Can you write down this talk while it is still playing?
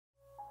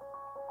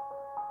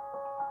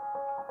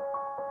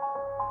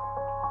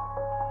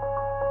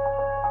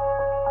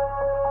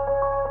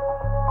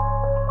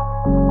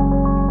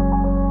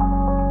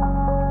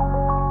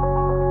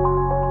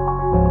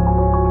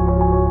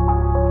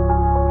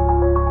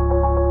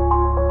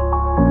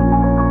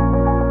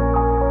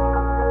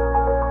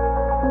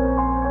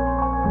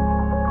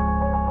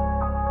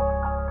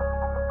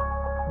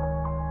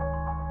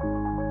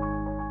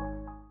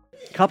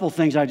couple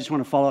things I just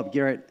want to follow up,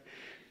 Garrett.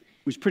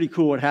 It was pretty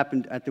cool what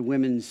happened at the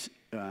women's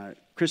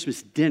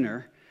Christmas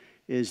dinner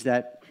is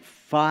that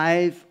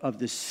 5 of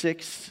the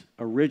 6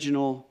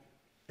 original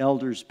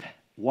elders'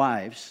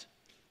 wives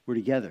were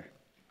together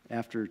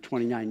after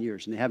 29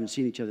 years, and they haven't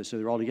seen each other, so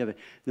they're all together.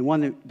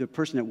 The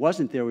person that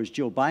wasn't there was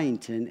Jill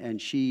Byington,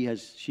 and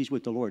she's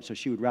with the Lord, so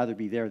she would rather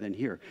be there than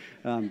here.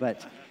 So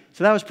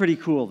that was pretty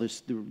cool,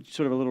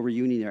 sort of a little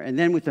reunion there. And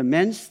then with the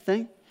men's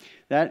thing,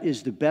 that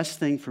is the best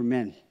thing for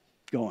men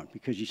going,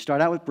 because you start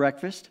out with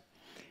breakfast,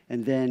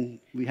 and then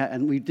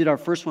we did our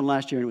first one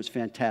last year, and it was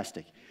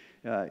fantastic.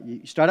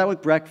 You start out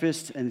with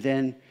breakfast, and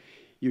then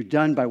you're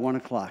done by 1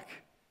 o'clock.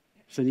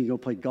 So then you can go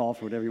play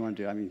golf or whatever you want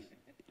to do. I mean,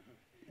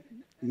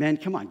 men,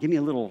 come on, give me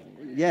a little,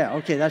 yeah,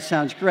 okay, that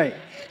sounds great.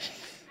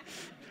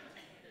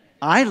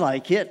 I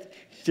like it,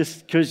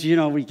 just because,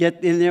 we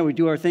get in there, we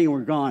do our thing, and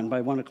we're gone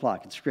by 1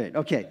 o'clock. It's great.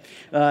 Okay,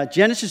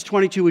 Genesis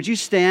 22, would you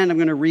stand? I'm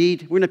going to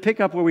read. We're going to pick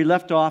up where we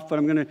left off, but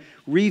I'm going to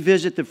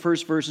revisit the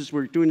first verses.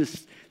 We're doing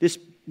this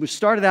we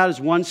started out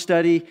as one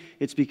study.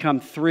 It's become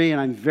 3,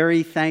 and I'm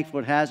very thankful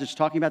it has. It's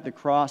talking about the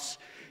cross.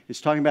 It's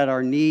talking about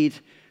our need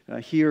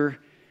here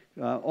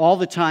all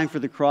the time for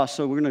the cross.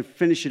 So we're going to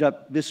finish it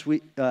up this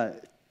week,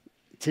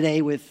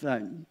 today with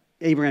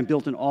Abraham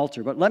built an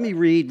altar. But let me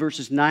read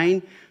verses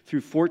 9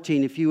 through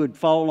 14. If you would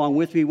follow along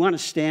with me, we want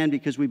to stand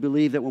because we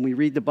believe that when we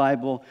read the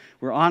Bible,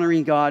 we're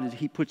honoring God.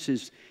 He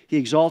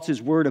exalts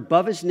His word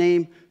above His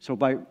name. So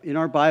in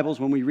our Bibles,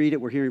 when we read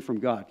it, we're hearing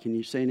from God. Can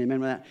you say an amen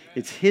with that?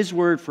 It's His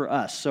word for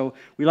us. So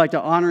we like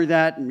to honor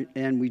that,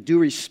 and we do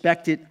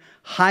respect it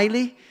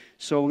highly.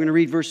 So we're going to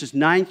read verses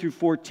 9 through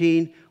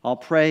 14. I'll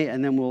pray,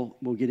 and then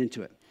we'll get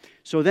into it.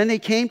 So then they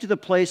came to the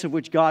place of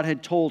which God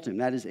had told him,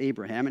 that is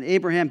Abraham. And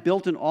Abraham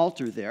built an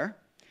altar there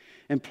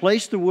and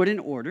placed the wood in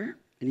order.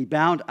 And he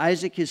bound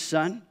Isaac his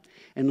son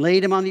and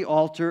laid him on the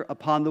altar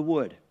upon the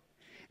wood.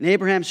 And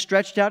Abraham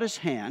stretched out his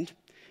hand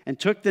and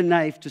took the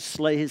knife to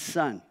slay his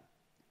son.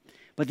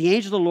 But the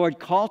angel of the Lord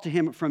called to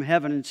him from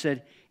heaven and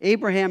said,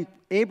 Abraham,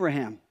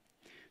 Abraham.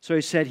 So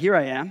he said, Here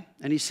I am.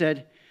 And he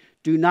said,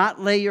 Do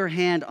not lay your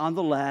hand on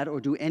the lad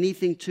or do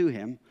anything to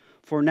him,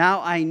 for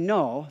now I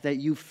know that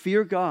you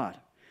fear God,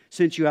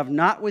 since you have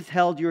not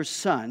withheld your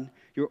son,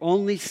 your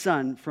only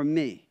son, from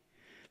me.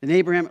 Then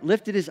Abraham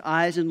lifted his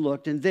eyes and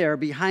looked, and there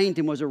behind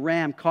him was a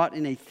ram caught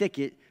in a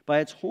thicket by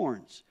its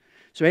horns.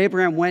 So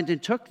Abraham went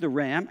and took the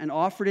ram and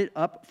offered it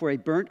up for a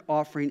burnt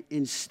offering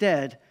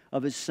instead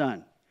of his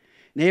son.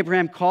 And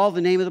Abraham called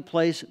the name of the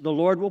place, The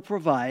Lord will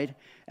provide,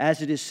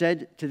 as it is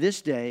said to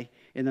this day,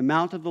 in the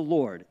mount of the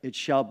Lord it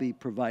shall be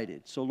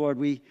provided. So Lord,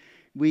 we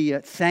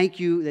thank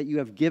you that you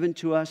have given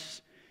to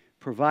us,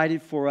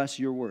 provided for us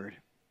your word.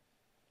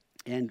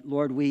 And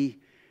Lord, we,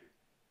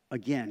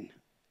 again,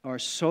 are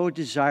so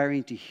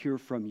desiring to hear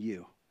from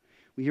you.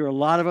 We hear a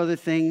lot of other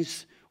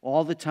things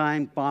all the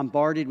time,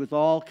 bombarded with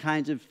all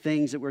kinds of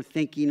things that we're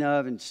thinking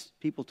of, and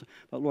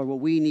but Lord, what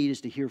we need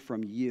is to hear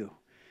from you.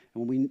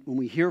 And when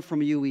we hear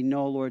from you, we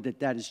know, Lord,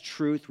 that is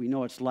truth. We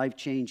know it's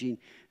life-changing.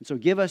 And so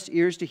give us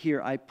ears to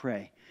hear, I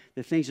pray.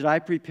 The things that I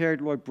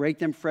prepared, Lord, break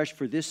them fresh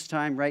for this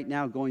time right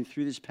now going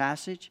through this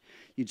passage.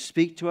 You'd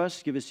speak to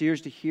us, give us ears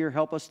to hear.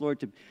 Help us,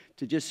 Lord,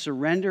 to just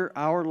surrender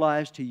our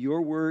lives to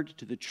your word,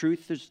 to the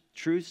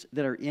truths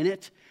that are in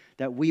it,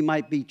 that we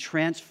might be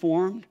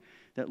transformed,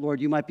 that,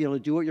 Lord, you might be able to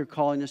do what you're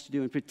calling us to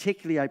do. And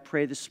particularly, I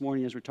pray this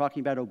morning as we're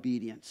talking about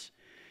obedience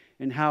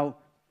and how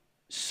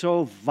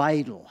so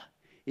vital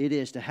it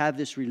is to have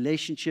this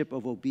relationship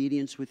of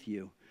obedience with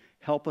you.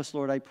 Help us,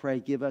 Lord, I pray.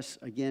 Give us,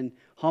 again,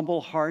 humble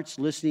hearts,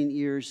 listening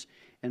ears,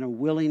 and a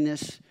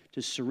willingness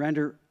to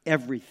surrender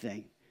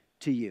everything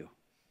to you.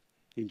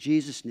 In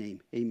Jesus'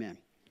 name, amen.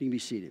 You can be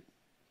seated.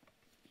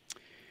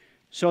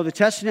 So the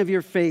testing of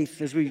your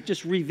faith, as we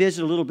just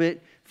revisit a little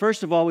bit,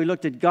 first of all, we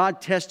looked at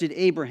God tested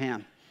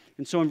Abraham.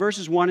 And so in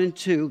verses 1 and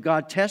 2,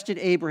 God tested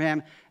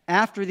Abraham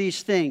after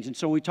these things. And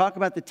so when we talk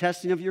about the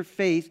testing of your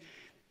faith,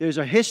 there's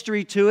a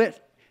history to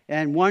it.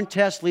 And one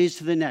test leads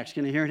to the next.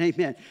 Can I hear an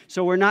amen?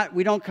 So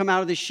we don't come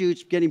out of the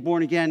chutes getting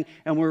born again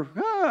and we're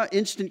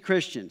instant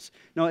Christians.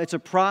 No, it's a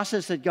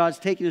process that God's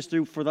taking us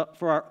through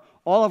for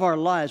all of our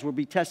lives. We'll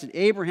be tested.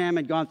 Abraham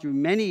had gone through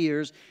many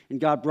years,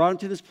 and God brought him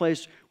to this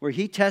place where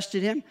he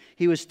tested him.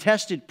 He was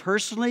tested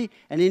personally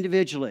and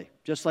individually,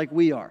 just like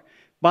we are,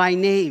 by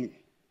name.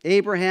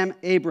 Abraham,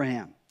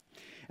 Abraham.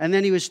 And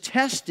then he was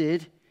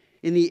tested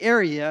in the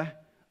area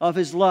of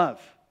his love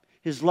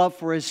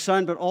for his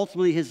son, but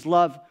ultimately his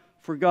love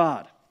for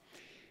God.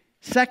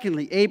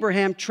 Secondly,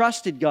 Abraham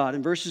trusted God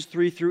in verses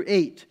 3 through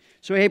 8.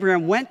 So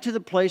Abraham went to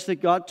the place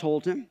that God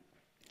told him.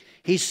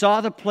 He saw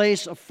the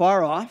place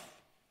afar off.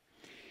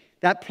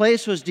 That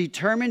place was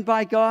determined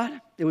by God.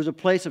 It was a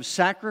place of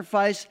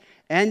sacrifice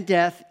and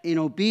death in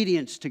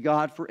obedience to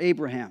God for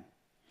Abraham.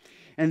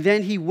 And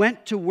then he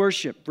went to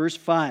worship, verse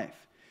 5.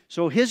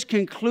 So his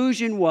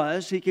conclusion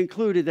was, he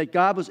concluded that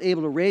God was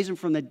able to raise him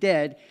from the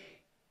dead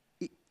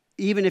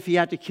even if he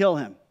had to kill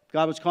him.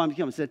 God was calling him to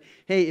kill him. He said,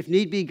 hey, if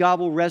need be, God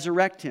will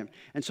resurrect him.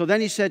 And so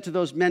then he said to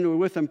those men who were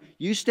with him,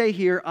 you stay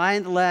here, I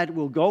and the lad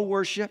will go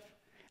worship,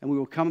 and we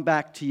will come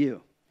back to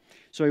you.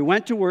 So he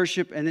went to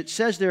worship, and it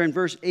says there in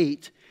verse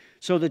 8,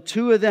 so the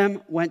two of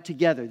them went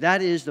together.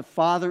 That is the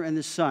Father and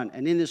the Son.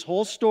 And in this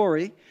whole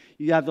story,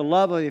 you have the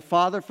love of a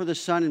father for the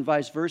son and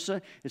vice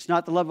versa. It's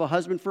not the love of a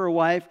husband for a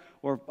wife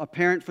or a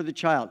parent for the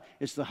child.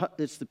 It's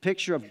the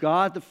picture of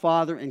God the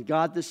Father and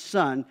God the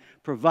Son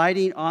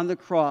providing on the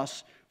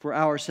cross for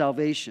our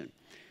salvation.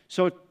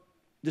 So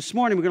this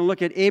morning we're going to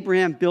look at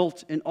Abraham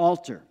built an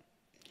altar.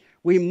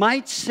 We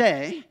might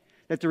say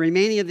that the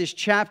remaining of this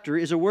chapter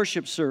is a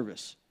worship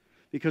service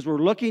because we're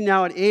looking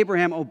now at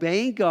Abraham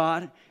obeying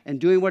God and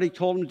doing what he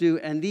told him to do,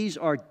 and these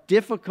are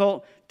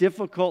difficult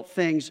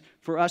things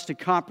for us to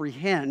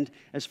comprehend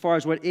as far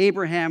as what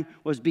Abraham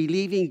was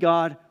believing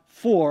God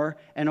for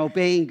and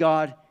obeying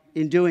God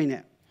in doing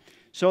it.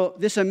 So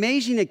this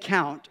amazing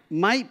account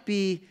might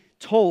be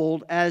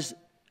told as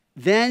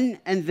then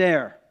and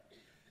there.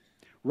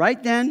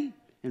 Right then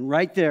and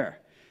right there.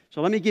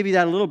 So let me give you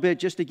that a little bit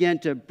just again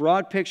to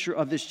broad picture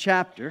of this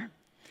chapter.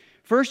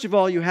 First of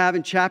all, you have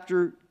in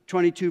chapter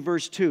 22,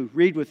 verse 2.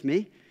 Read with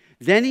me.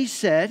 Then he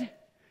said,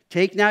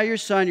 take now your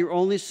son, your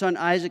only son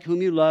Isaac,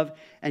 whom you love,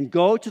 and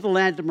go to the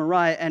land of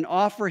Moriah and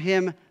offer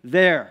him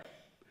there.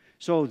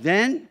 So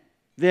then,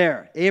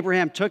 there.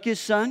 Abraham took his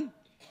son.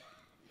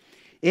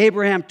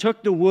 Abraham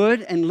took the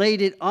wood and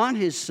laid it on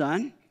his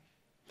son.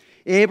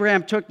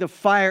 Abraham took the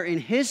fire in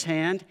his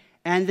hand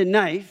and the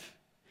knife,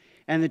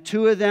 and the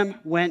two of them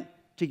went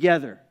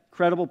together.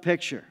 Incredible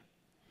picture.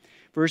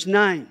 Verse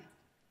 9.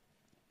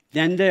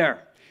 Then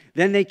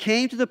they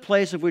came to the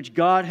place of which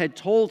God had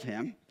told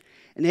him,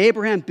 and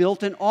Abraham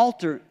built an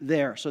altar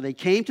there. So they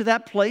came to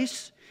that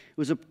place,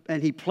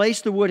 and he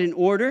placed the wood in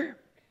order.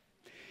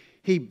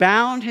 He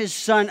bound his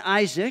son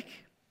Isaac.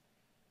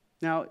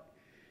 Now,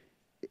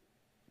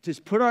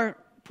 just put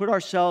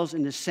ourselves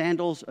in the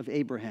sandals of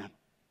Abraham.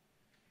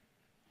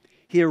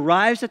 He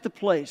arrives at the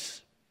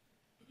place.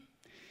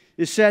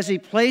 It says he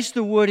placed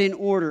the wood in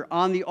order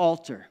on the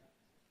altar.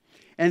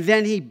 And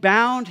then he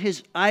bound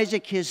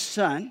Isaac, his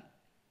son.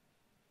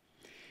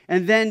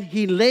 And then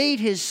he laid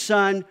his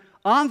son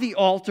on the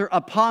altar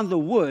upon the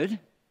wood.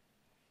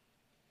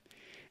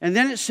 And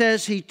then it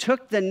says he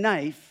took the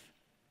knife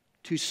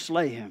to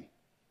slay him.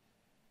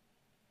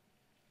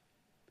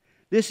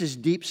 This is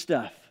deep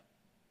stuff.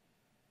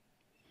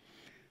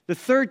 The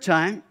third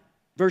time,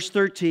 verse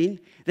 13,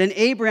 then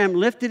Abraham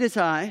lifted his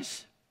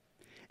eyes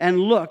and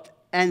looked,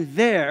 and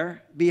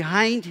there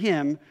behind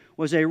him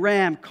was a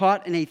ram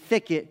caught in a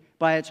thicket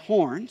by its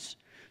horns.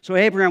 So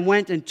Abraham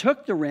went and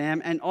took the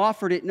ram and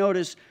offered it,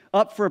 notice,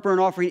 up for a burnt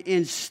offering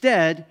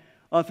instead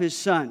of his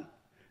son.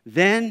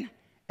 Then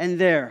and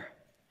there,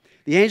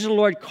 the angel of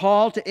the Lord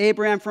called to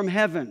Abraham from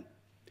heaven,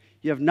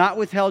 you have not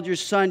withheld your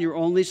son, your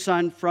only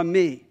son, from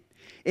me.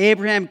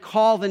 Abraham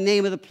called the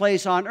name of the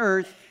place on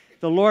earth,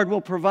 the Lord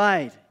will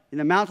provide. In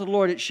the mount of the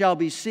Lord it shall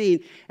be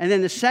seen. And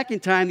then the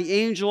second time, the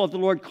angel of the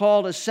Lord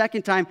called a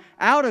second time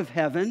out of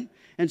heaven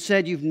and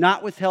said, you've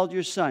not withheld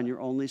your son, your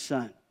only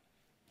son.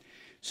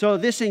 So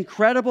this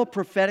incredible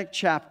prophetic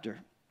chapter,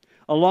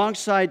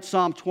 alongside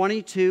Psalm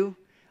 22,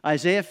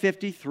 Isaiah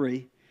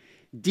 53,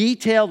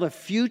 detail the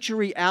future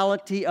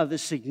reality of the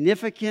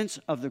significance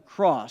of the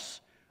cross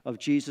of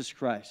Jesus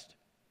Christ.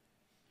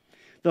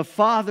 The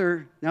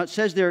Father, now it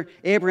says there,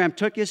 Abraham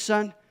took his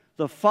son,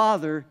 the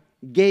Father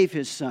gave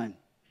his son.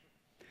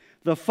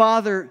 The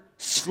Father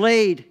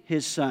slayed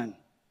his son.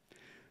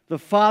 The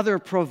Father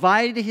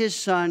provided his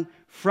son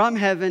from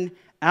heaven,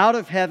 out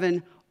of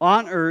heaven,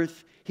 on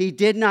earth. He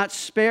did not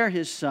spare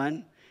his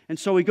son. And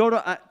so we go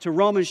to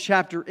Romans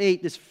chapter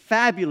 8, this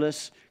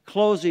fabulous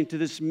closing to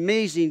this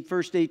amazing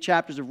first 8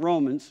 chapters of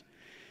Romans.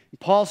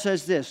 Paul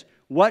says this,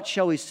 what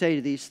shall we say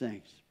to these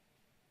things?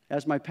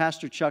 As my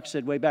pastor Chuck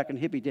said way back in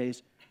hippie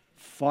days,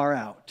 far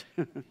out.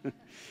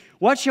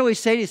 What shall we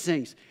say to these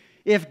things?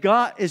 If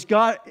God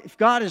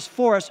is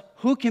for us,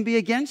 who can be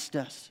against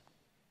us?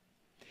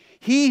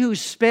 He who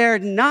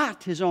spared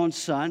not his own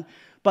son,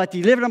 but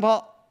delivered him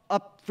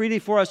up freely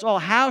for us all,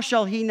 how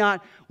shall he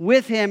not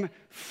with him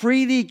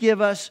freely give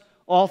us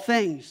all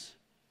things?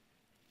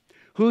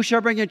 Who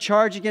shall bring a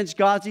charge against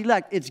God's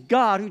elect? It's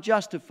God who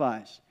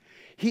justifies.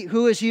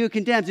 Who is he who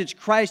condemns? It's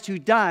Christ who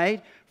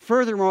died,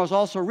 furthermore is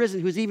also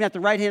risen, who's even at the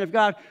right hand of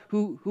God,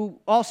 who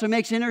also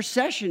makes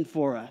intercession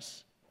for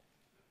us.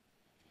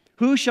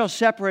 Who shall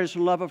separate us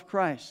from the love of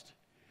Christ?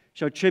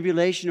 Shall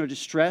tribulation or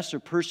distress or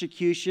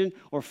persecution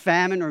or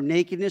famine or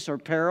nakedness or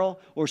peril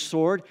or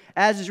sword?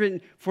 As is written,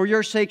 for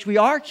your sakes we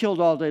are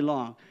killed all day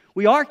long.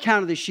 We are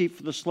counted as sheep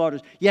for the slaughter.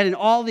 Yet in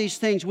all these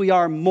things we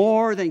are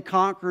more than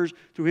conquerors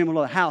through him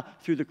alone. How?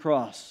 Through the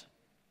cross.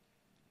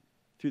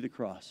 Through the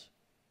cross.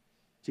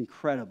 It's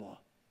incredible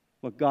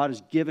what God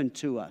has given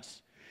to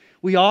us.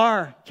 We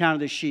are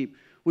counted as sheep.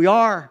 We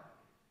are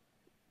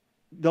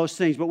those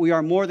things, but we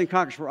are more than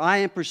conquerors. For I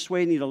am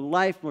persuaded neither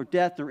life, nor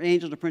death, nor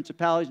angels, nor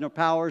principalities, nor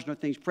powers, nor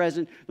things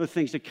present, nor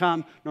things to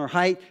come, nor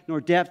height,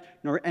 nor depth,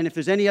 and if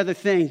there's any other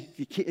thing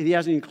he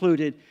hasn't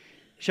included,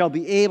 shall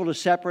be able to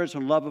separate us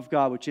from the love of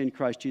God which in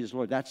Christ Jesus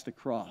Lord. That's the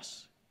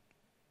cross.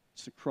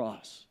 It's the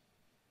cross.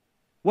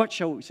 What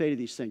shall we say to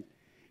these things?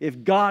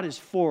 If God is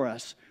for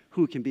us,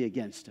 who can be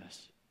against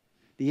us?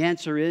 The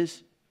answer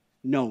is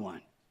no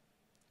one.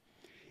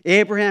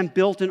 Abraham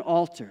built an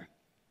altar.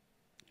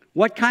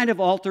 What kind of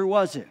altar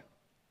was it?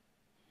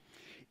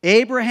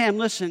 Abraham,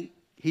 listen,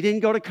 he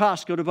didn't go to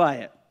Costco to buy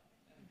it.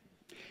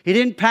 He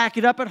didn't pack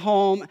it up at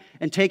home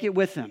and take it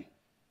with him.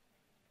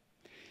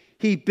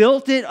 He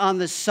built it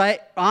on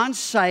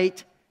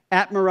site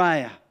at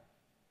Moriah.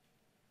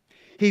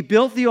 He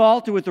built the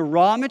altar with the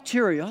raw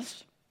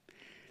materials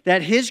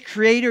that his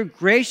Creator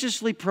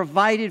graciously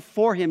provided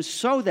for him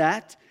so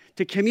that,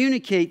 to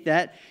communicate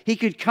that, he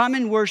could come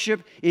and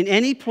worship in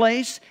any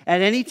place,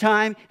 at any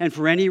time, and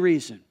for any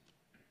reason.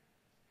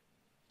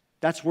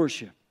 That's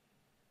worship.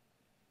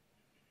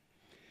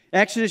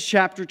 Exodus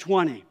chapter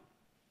 20.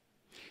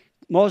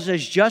 Moses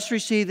has just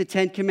received the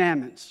 10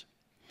 Commandments.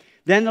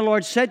 Then the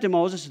Lord said to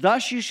Moses,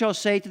 "Thus you shall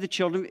say to the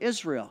children of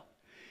Israel,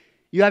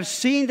 you have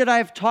seen that I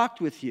have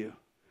talked with you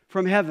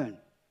from heaven,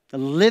 the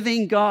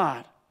living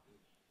God.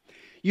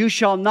 You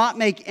shall not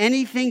make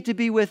anything to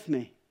be with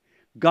me.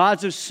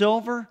 Gods of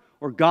silver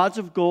or gods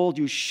of gold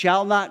you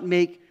shall not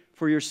make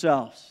for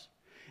yourselves.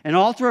 An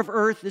altar of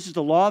earth," this is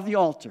the law of the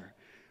altar,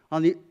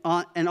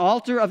 "an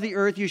altar of the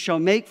earth you shall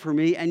make for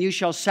me, and you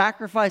shall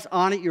sacrifice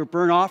on it your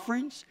burnt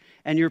offerings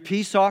and your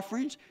peace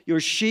offerings,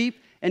 your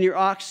sheep and your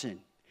oxen.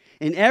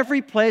 In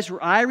every place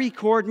where I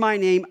record my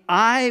name,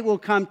 I will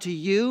come to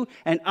you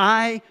and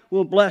I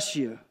will bless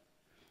you."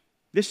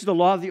 This is the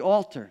law of the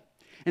altar.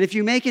 "And if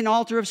you make an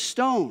altar of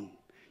stone,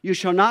 you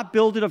shall not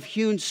build it of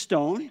hewn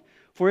stone,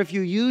 for if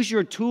you use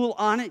your tool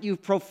on it,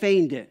 you've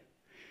profaned it.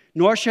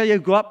 Nor shall you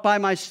go up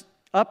by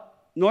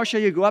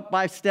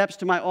steps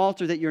to my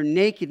altar, that your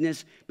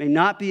nakedness may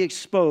not be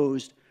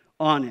exposed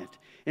on it."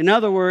 In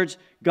other words,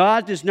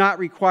 God does not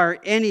require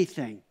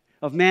anything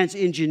of man's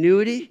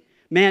ingenuity,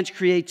 man's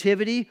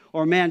creativity,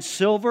 or man's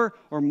silver,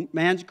 or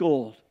man's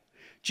gold.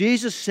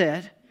 Jesus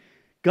said,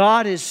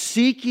 God is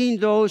seeking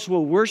those who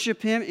will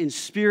worship Him in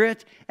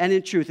spirit and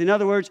in truth. In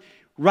other words,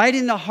 right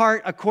in the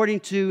heart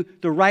according to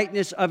the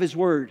rightness of His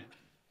Word.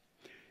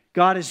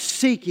 God is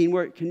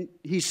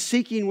He's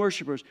seeking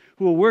worshipers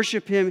who will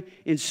worship Him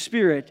in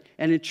spirit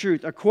and in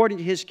truth, according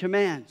to His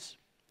commands.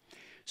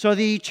 So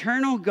the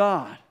eternal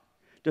God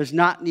does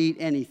not need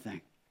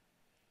anything.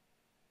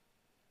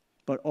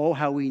 But oh,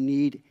 how we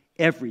need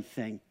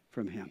everything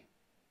from Him.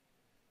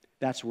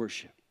 That's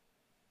worship.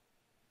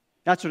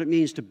 That's what it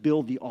means to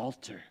build the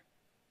altar.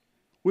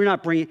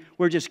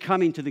 We're just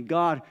coming to the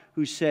God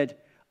who said,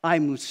 "I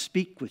will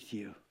speak with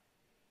you.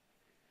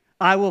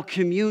 I will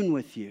commune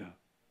with you."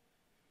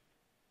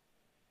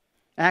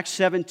 Acts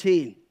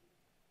 17,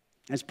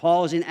 as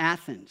Paul is in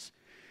Athens,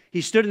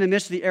 he stood in the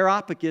midst of the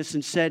Areopagus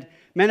and said,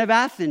 "Men of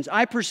Athens,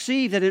 I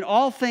perceive that in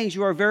all things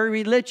you are very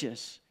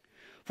religious.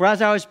 For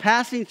as I was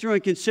passing through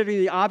and considering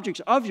the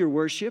objects of your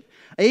worship,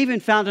 I even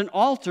found an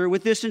altar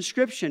with this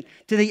inscription,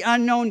 'To the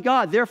unknown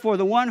God. Therefore,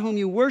 the one whom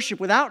you worship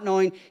without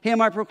knowing Him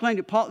I proclaim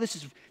to Paul." This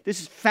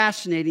is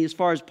fascinating as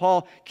far as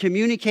Paul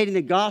communicating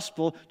the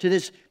gospel to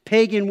this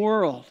pagan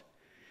world.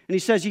 And he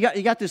says, you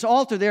got this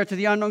altar there to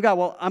the unknown God.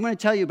 Well, I'm going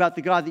to tell you about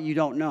the God that you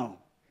don't know.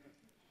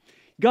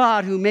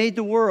 God who made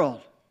the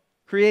world,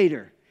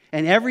 Creator,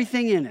 and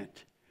everything in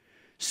it.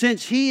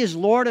 Since He is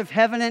Lord of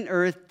heaven and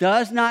earth,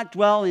 does not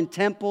dwell in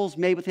temples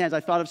made with hands. I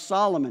thought of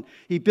Solomon.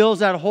 He builds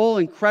that whole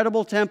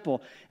incredible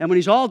temple. And when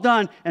he's all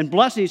done and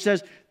blessing, he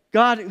says,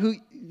 God, who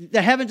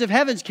the heavens of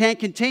heavens can't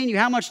contain you,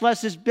 how much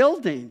less this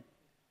building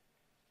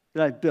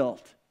that I've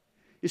built?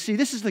 You see,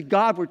 this is the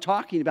God we're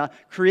talking about,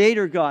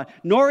 Creator God.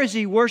 Nor is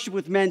He worshipped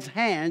with men's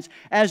hands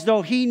as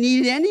though He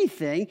needed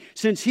anything,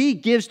 since He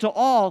gives to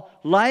all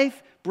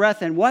life,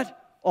 breath, and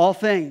what? All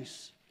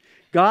things.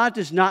 God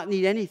does not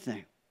need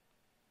anything.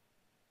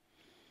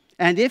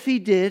 And if He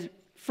did,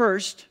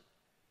 first,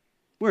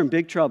 we're in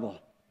big trouble.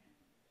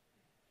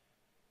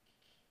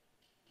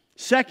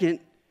 Second,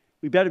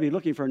 we better be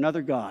looking for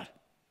another God.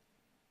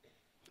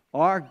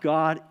 Our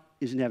God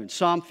is in heaven.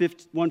 Psalm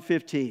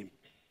 115.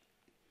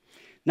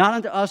 "Not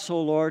unto us,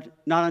 O Lord,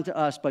 not unto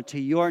us, but to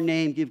your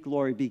name give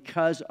glory,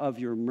 because of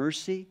your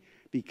mercy,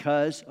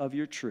 because of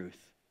your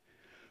truth.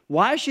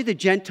 Why should the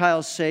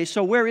Gentiles say,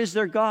 so where is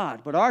their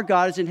God? But our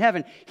God is in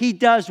heaven. He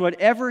does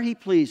whatever He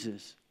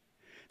pleases.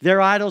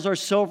 Their idols are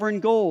silver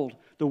and gold,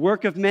 the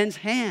work of men's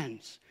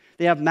hands.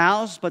 They have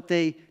mouths, but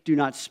they do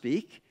not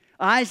speak.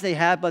 Eyes they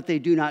have, but they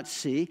do not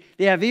see.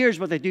 They have ears,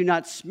 but they do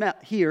not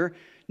hear.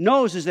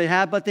 Noses they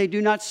have, but they do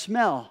not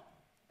smell.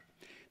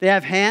 They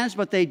have hands,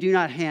 but they do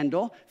not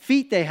handle.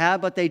 Feet they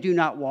have, but they do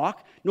not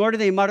walk. Nor do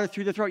they mutter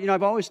through the throat." You know,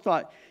 I've always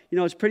thought,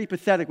 it's pretty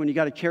pathetic when you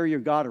got to carry your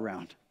God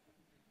around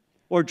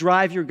or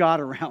drive your God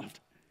around.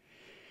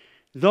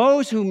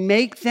 "Those who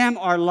make them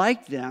are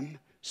like them,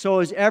 so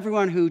is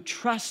everyone who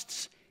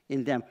trusts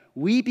in them."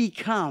 We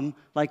become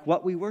like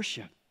what we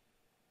worship.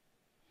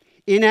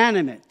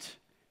 Inanimate,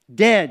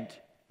 dead,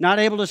 not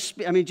able to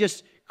speak.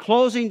 Just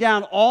closing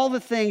down all the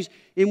things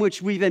in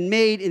which we've been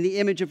made in the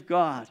image of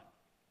God.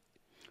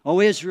 "O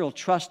Israel,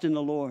 trust in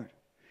the Lord.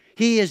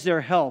 He is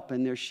their help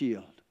and their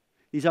shield."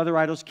 These other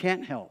idols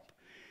can't help.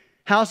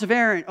 House of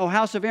Aaron, O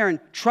house of Aaron,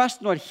 trust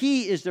in the Lord.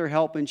 He is their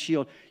help and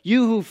shield.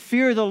 You who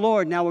fear the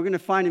Lord. Now we're going to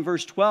find in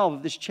verse 12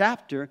 of this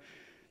chapter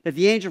that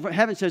the angel from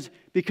heaven says,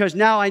 because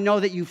now I know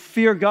that you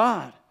fear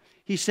God.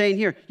 He's saying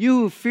here, you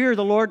who fear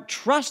the Lord,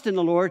 trust in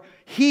the Lord.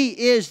 He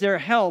is their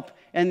help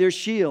and their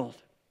shield.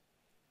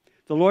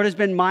 The Lord has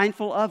been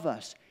mindful of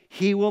us.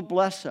 He will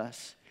bless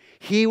us.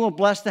 He will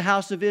bless the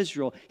house of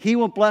Israel. He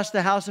will bless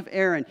the house of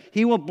Aaron.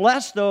 He will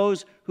bless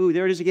those who,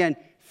 there it is again,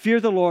 fear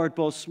the Lord.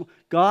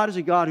 God is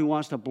a God who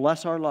wants to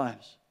bless our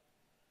lives.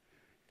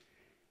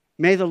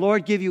 May the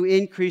Lord give you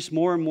increase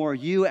more and more,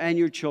 you and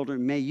your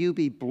children. May you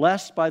be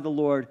blessed by the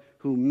Lord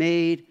who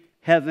made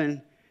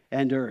heaven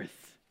and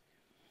earth.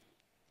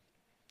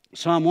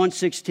 Psalm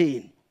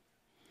 116.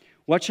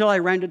 What shall I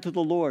render to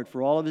the Lord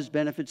for all of his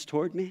benefits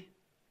toward me?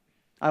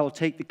 I will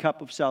take the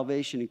cup of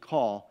salvation and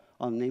call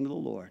on the name of the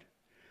Lord.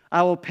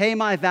 I will pay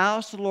my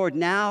vows to the Lord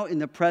now in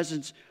the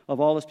presence of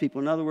all his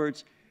people. In other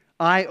words,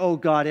 I owe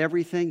God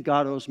everything.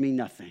 God owes me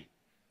nothing.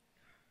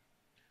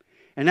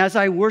 And as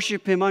I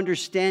worship him,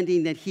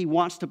 understanding that he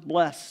wants to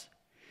bless,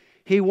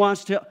 he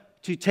wants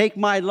to take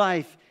my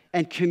life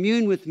and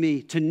commune with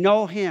me, to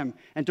know him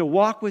and to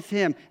walk with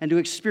him and to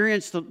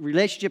experience the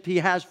relationship he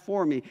has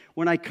for me.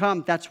 When I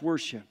come, that's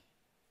worship.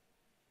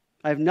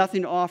 I have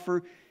nothing to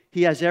offer.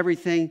 He has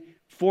everything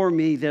for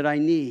me that I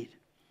need.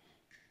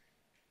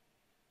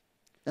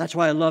 That's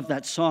why I love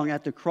that song,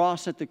 At the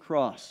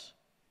Cross,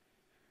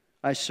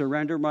 I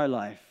surrender my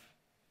life.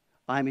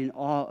 I'm in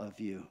awe of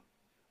you.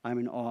 I'm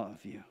in awe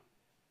of you.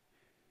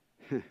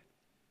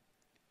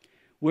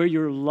 Where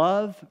your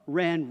love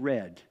ran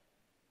red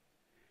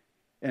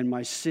and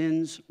my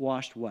sins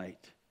washed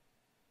white,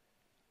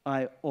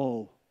 I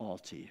owe all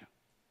to you.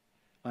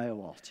 I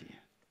owe all to you.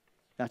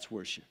 That's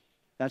worship.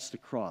 That's the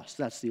cross.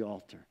 That's the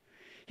altar.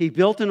 He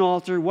built an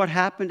altar. What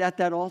happened at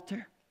that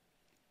altar?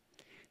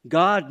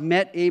 God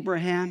met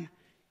Abraham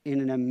in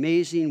an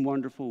amazing,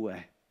 wonderful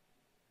way.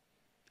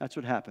 That's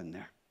what happened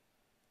there.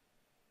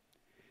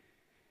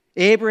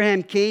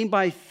 Abraham came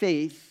by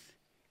faith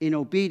in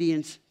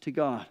obedience to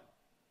God.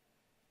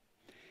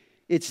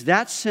 It's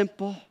that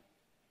simple.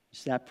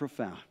 It's that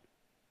profound.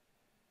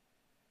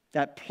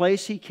 That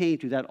place he came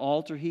to, that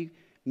altar he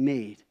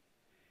made,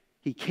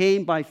 he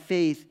came by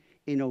faith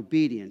in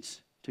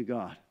obedience to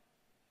God.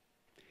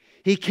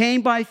 He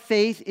came by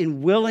faith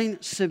in willing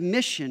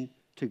submission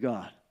to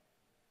God.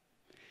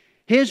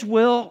 His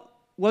will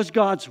was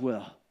God's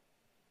will.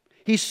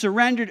 He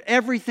surrendered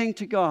everything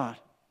to God.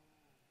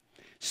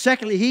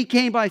 Secondly, he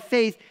came by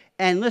faith,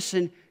 and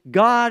listen,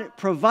 God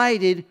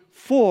provided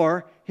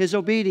for his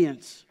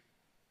obedience.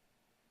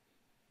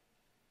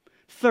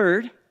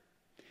 Third,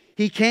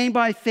 he came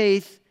by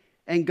faith,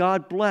 and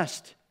God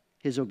blessed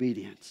his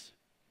obedience.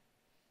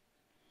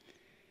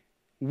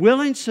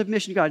 Willing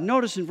submission to God.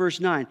 Notice in verse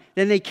 9,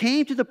 then they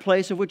came to the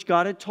place of which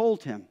God had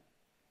told him.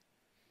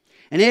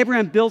 And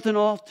Abraham built an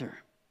altar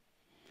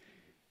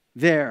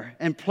there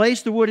and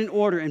placed the wood in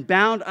order and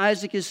bound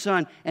Isaac his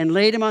son and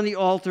laid him on the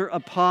altar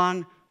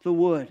upon the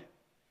wood.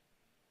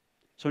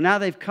 So now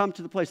they've come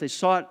to the place. They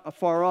saw it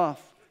afar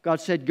off. God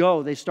said,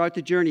 go. They start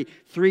the journey.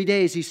 3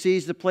 days, he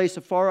sees the place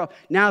afar off.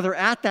 Now they're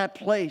at that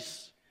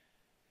place.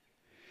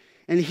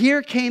 And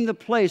here came the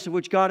place of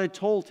which God had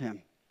told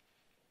him.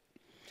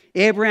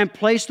 Abraham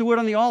placed the wood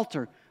on the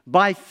altar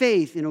by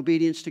faith in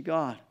obedience to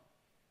God.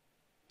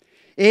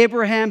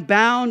 Abraham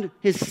bound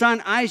his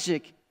son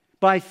Isaac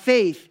by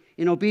faith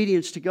in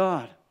obedience to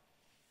God.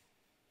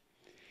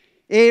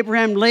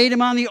 Abraham laid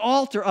him on the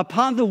altar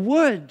upon the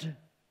wood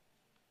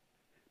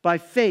by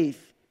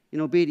faith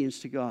in obedience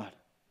to God.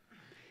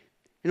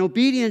 And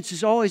obedience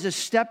is always a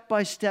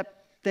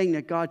step-by-step thing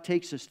that God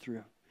takes us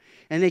through.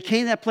 And they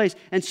came to that place.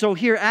 And so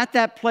here at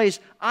that place,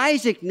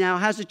 Isaac now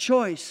has a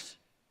choice.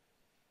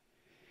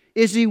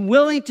 Is he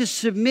willing to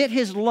submit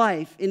his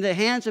life in the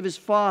hands of his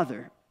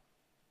father?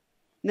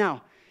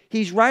 Now,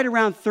 he's right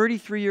around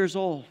 33 years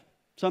old.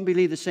 Some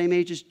believe the same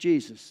age as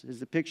Jesus, as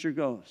the picture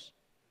goes.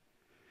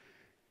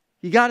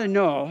 You got to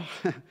know,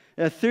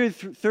 a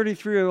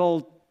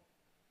 33-year-old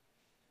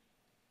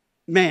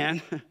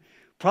man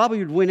probably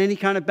would win any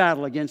kind of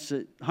battle against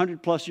a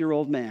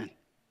 100-plus-year-old man.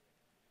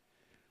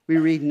 We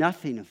read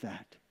nothing of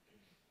that.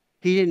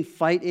 He didn't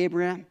fight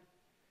Abraham.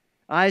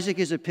 Isaac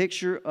is a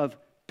picture of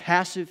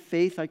passive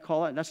faith, I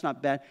call it. That's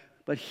not bad.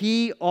 But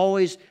he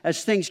always,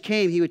 as things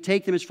came, he would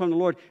take them as from the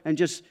Lord and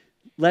just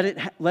let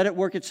it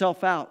work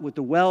itself out with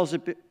the wells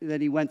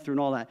that he went through and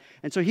all that.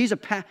 And so he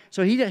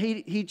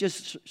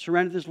just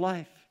surrendered his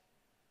life.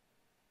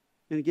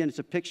 And again, it's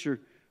a picture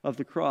of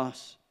the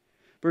cross.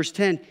 Verse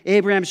 10,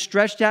 Abraham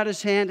stretched out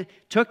his hand,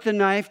 took the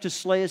knife to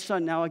slay his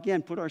son. Now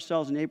again, put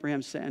ourselves in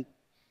Abraham's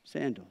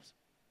sandals.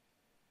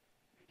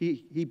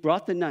 He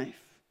brought the knife,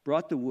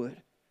 brought the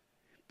wood,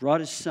 brought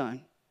his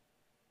son.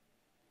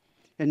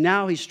 And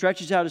now he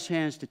stretches out his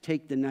hands to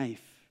take the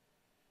knife.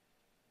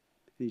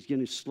 And he's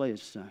going to slay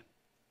his son.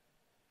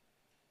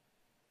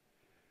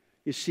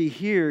 You see,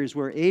 here is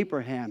where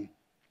Abraham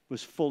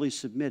was fully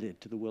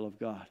submitted to the will of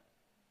God.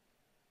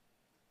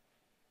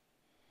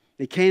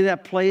 They came to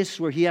that place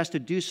where he has to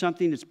do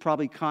something that's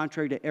probably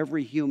contrary to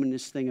every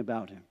humanist thing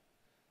about him.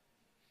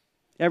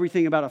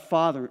 Everything about a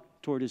father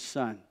toward his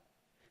son.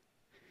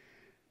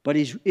 But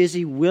is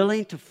he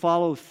willing to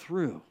follow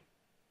through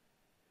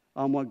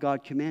on what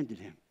God commanded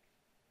him?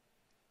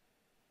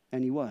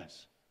 And he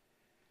was.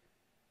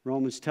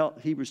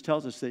 Hebrews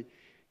tells us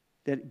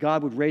that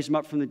God would raise him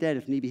up from the dead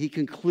if need be. He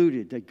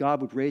concluded that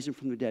God would raise him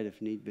from the dead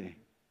if need be.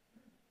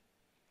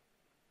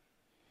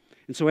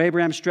 And so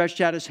Abraham stretched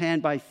out his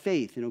hand by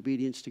faith in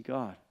obedience to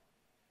God.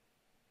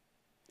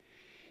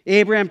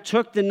 Abraham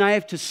took the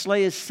knife to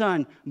slay his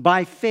son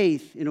by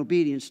faith in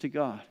obedience to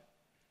God.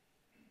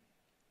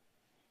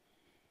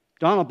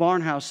 Donald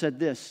Barnhouse said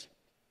this: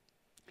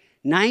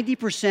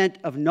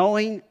 90%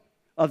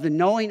 of the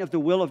knowing of the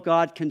will of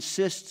God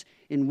consists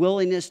in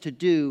willingness to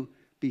do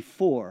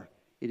before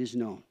it is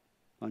known,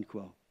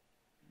 unquote.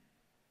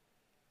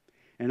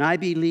 And I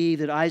believe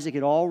that Isaac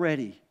had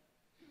already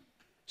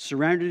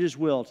surrendered his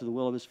will to the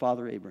will of his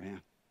father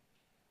Abraham.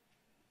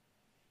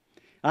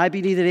 I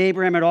believe that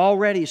Abraham had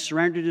already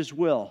surrendered his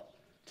will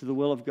to the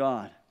will of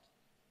God.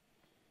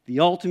 The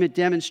ultimate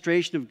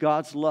demonstration of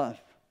God's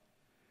love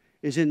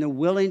is in the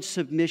willing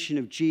submission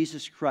of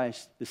Jesus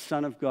Christ, the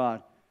Son of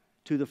God,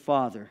 to the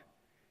Father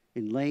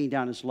in laying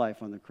down his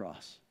life on the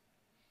cross.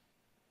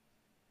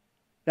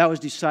 That was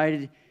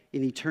decided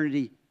in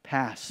eternity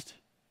past.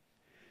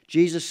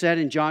 Jesus said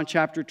in John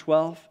chapter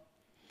 12,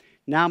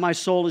 "Now my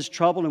soul is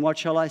troubled, and what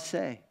shall I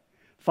say?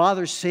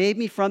 Father, save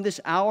me from this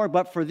hour,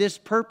 but for this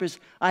purpose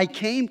I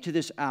came to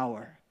this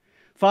hour.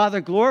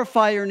 Father,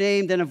 glorify your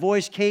name." Then a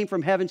voice came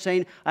from heaven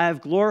saying, "I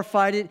have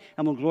glorified it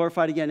and will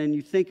glorify it again." And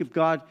you think of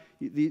God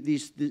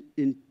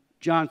in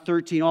John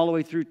 13 all the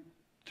way through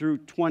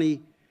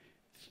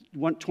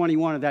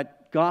 21 of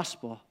that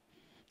gospel.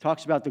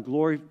 Talks about the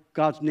glory,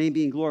 God's name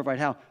being glorified.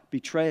 How?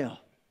 Betrayal,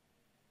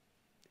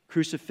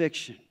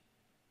 crucifixion,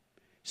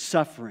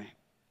 suffering.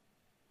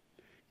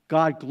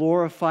 God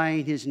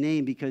glorifying his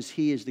name because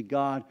he is the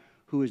God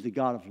who is the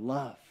God of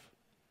love,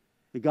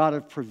 the God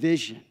of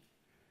provision,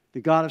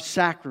 the God of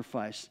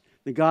sacrifice,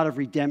 the God of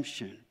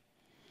redemption.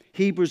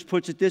 Hebrews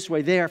puts it this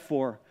way: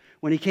 therefore,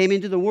 when he came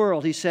into the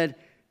world, he said,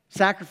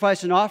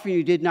 "Sacrifice and offering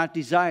you did not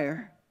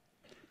desire,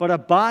 but a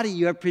body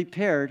you have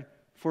prepared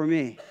for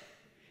me.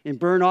 In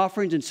burnt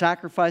offerings and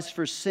sacrifice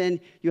for sin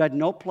you had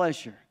no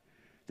pleasure.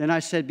 Then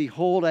I said,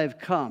 behold, I have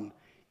come.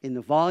 In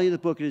the volume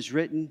of the book it is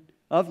written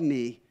of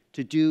me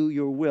to do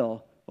your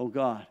will, O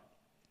God."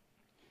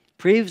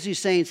 Previously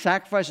saying,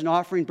 sacrifice and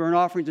offering, burnt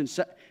offerings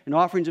and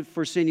offerings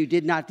for sin you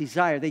did not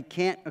desire. They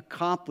can't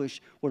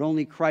accomplish what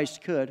only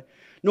Christ could,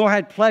 nor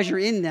had pleasure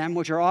in them,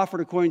 which are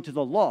offered according to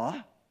the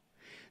law.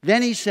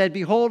 Then he said,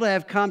 behold, I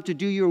have come to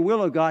do your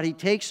will, O God. He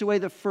takes away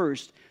the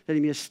first, that he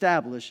may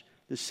establish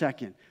the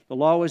second. The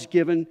law was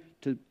given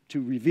to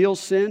reveal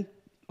sin,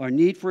 our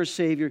need for a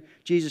Savior.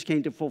 Jesus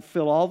came to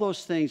fulfill all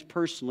those things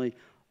personally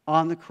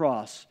on the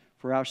cross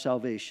for our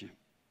salvation.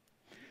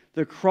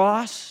 The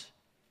cross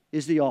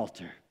is the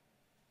altar.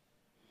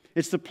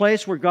 It's the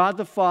place where God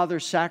the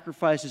Father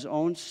sacrificed his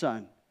own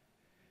Son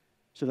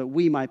so that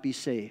we might be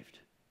saved.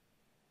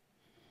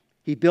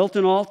 He built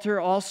an altar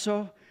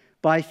also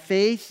by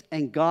faith,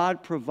 and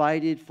God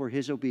provided for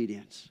his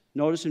obedience.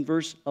 Notice in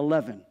verse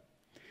 11.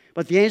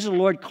 But the angel of the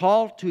Lord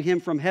called to him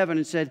from heaven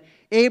and said,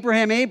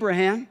 "Abraham,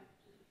 Abraham."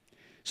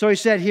 So he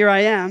said, "Here I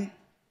am."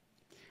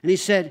 And he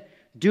said,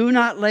 "Do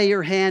not lay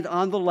your hand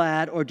on the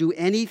lad or do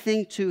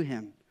anything to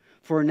him.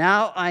 For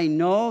now I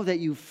know that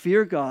you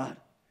fear God,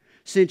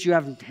 since you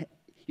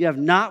have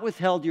not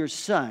withheld your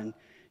son,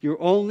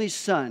 your only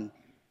son,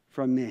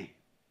 from me."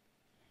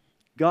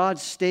 God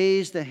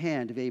stays the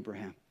hand of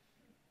Abraham.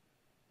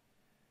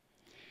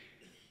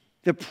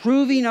 The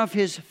proving of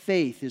his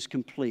faith is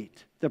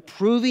complete. The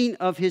proving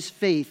of his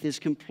faith is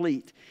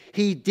complete.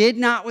 He did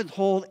not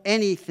withhold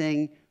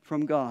anything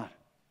from God.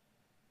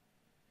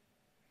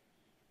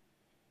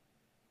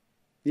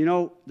 You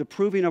know, the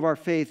proving of our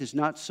faith is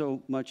not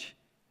so much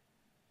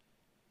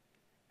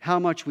how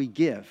much we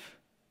give,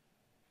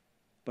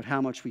 but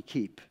how much we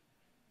keep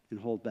and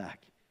hold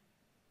back.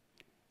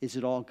 Is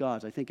it all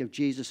God's? I think of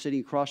Jesus sitting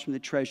across from the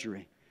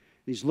treasury.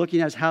 He's looking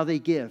at how they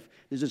give.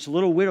 There's this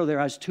little widow there,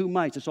 has 2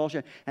 mites. That's all she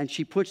had. And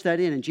she puts that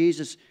in. And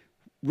Jesus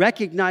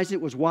recognized it,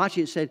 was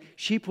watching it, said,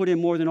 she put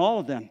in more than all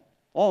of them,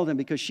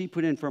 because she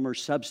put in from her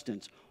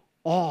substance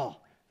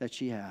all that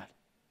she had.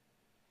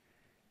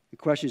 The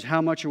question is,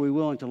 how much are we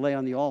willing to lay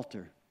on the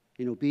altar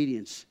in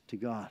obedience to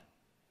God?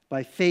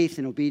 By faith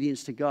and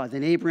obedience to God.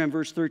 Then Abraham,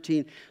 verse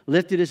 13,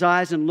 lifted his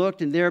eyes and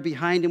looked, and there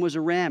behind him was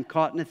a ram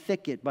caught in a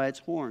thicket by its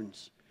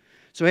horns.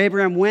 So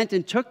Abraham went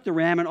and took the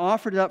ram and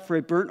offered it up for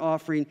a burnt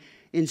offering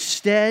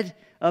instead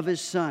of his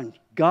son.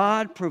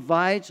 God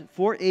provides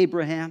for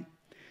Abraham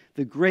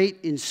the great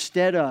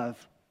instead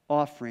of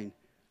offering,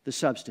 the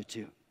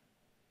substitute.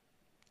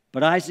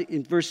 But Isaac,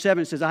 in verse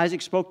 7, it says,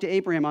 Isaac spoke to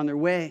Abraham on their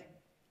way.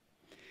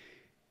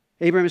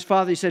 Abraham, his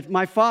father, he said,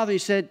 "My father," he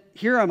said,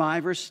 "Here am I,"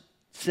 verse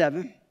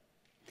 7.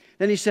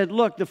 Then he said,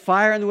 "Look, the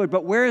fire and the wood,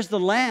 but where is the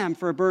lamb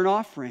for a burnt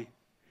offering?"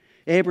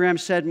 Abraham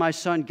said, my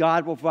son,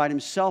 God will provide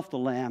himself the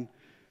lamb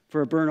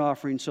for a burnt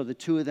offering. So the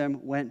two of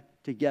them went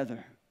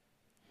together.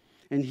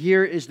 And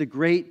here is the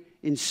great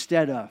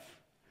instead of,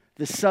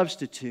 the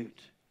substitute.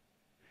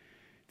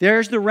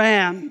 There's the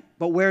ram,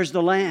 but where's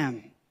the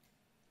lamb?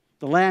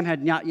 The lamb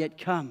had not yet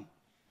come.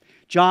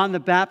 John the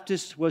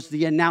Baptist was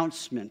the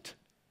announcement.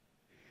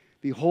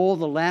 Behold,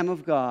 the Lamb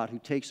of God who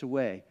takes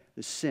away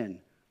the sin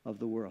of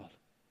the world.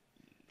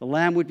 The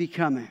Lamb would be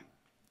coming.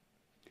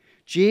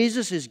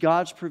 Jesus is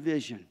God's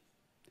provision.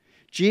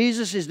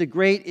 Jesus is the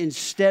great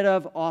instead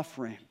of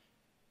offering.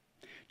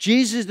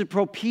 Jesus is the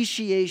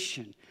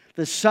propitiation,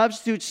 the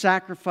substitute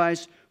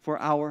sacrifice for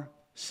our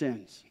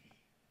sins.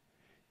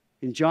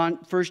 In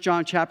 1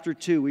 John chapter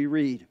 2, we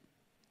read,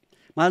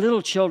 my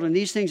little children,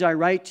 these things I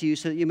write to you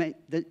so that you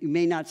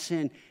may not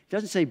sin. It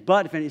doesn't say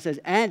but, if any, it says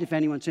and if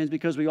anyone sins,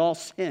 because we all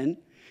sin.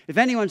 If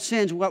anyone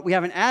sins, we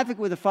have an advocate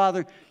with the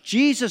Father,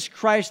 Jesus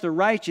Christ the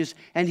righteous,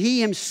 and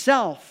he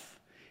himself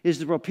is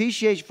the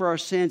propitiation for our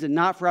sins, and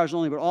not for ours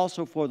only, but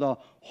also for the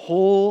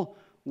whole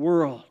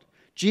world.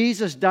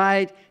 Jesus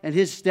died, and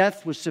his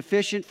death was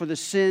sufficient for the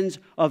sins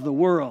of the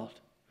world.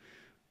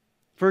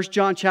 1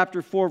 John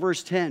chapter 4,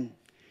 verse 10.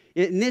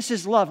 And this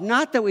is love,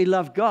 not that we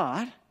love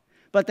God,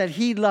 but that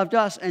he loved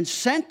us and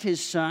sent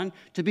his Son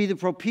to be the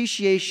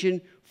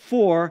propitiation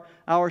for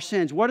our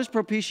sins. What is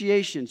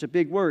propitiation? It's a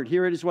big word.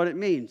 Here it is what it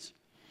means.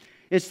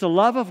 It's the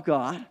love of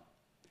God,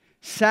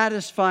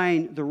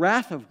 satisfying the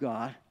wrath of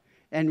God,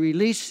 and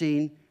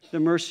releasing the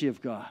mercy of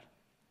God.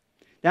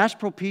 That's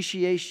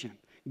propitiation.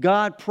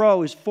 God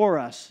is for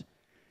us.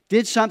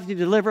 Did something to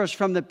deliver us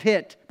from the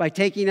pit by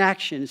taking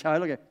action, is how I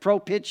look at it.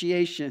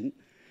 Propitiation.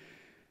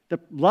 The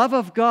love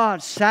of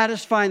God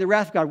satisfying the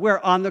wrath of God.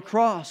 Where? On the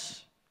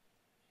cross.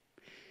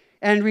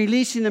 And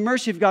releasing the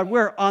mercy of God.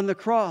 Where? On the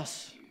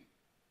cross.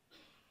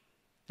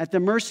 At the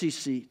mercy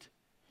seat,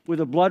 where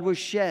the blood was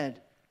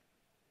shed.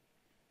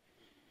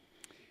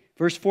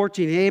 Verse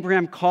 14,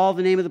 Abraham called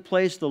the name of the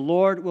place, the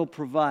Lord will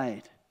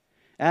provide.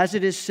 As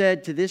it is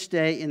said to this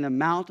day, in the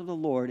mount of the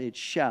Lord it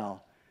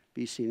shall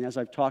be seen. As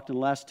I've talked in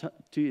the last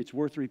two, it's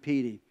worth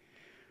repeating.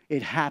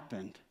 It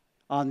happened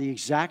on the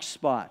exact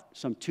spot,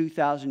 some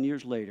 2,000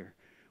 years later,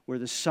 where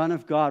the Son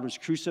of God was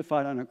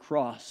crucified on a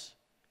cross.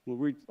 We'll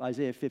read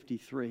Isaiah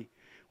 53.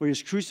 Where he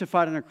was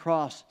crucified on a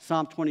cross,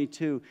 Psalm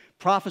 22,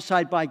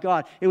 prophesied by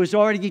God. It was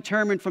already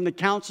determined from the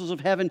councils of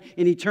heaven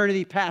in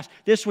eternity past.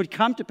 This would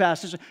come to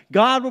pass.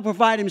 God will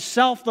provide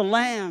himself the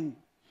lamb,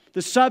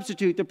 the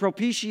substitute, the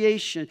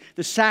propitiation,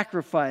 the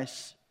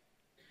sacrifice.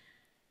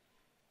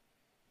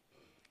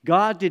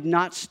 God did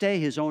not stay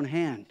his own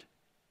hand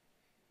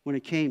when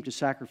it came to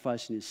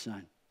sacrificing his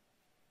Son,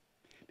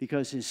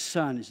 because his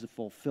Son is the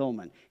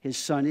fulfillment. His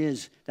Son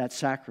is that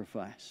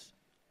sacrifice.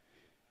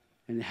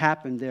 And it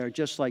happened there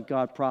just like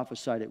God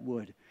prophesied it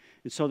would.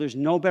 And so there's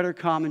no better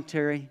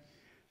commentary,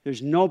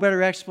 there's no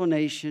better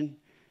explanation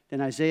than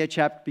Isaiah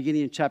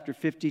beginning in chapter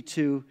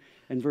 52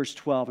 and verse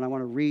 12. And I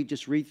want to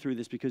just read through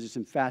this because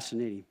it's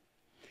fascinating.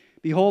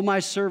 Behold, my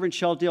servant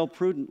shall deal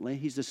prudently.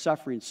 He's the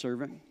suffering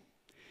servant.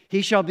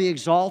 He shall be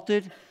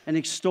exalted and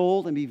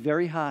extolled and be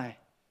very high.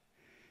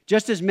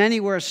 Just as many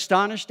were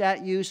astonished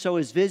at you, so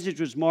his visage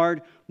was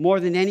marred more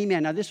than any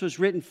man. Now this was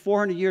written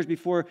 400 years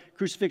before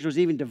crucifixion was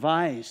even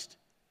devised.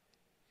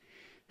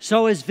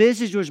 So his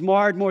visage was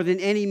marred more than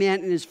any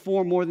man, and his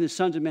form more than the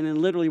sons of men. And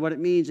literally what it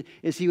means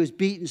is he was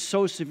beaten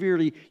so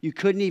severely you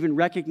couldn't even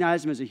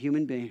recognize him as a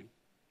human being.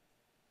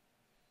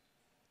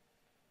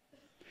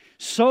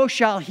 So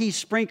shall he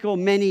sprinkle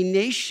many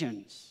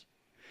nations.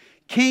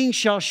 Kings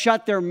shall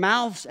shut their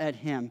mouths at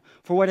him.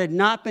 For what had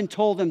not been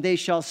told them they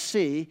shall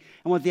see,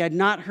 and what they had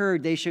not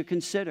heard they shall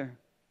consider.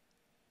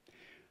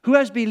 Who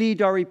has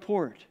believed our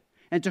report?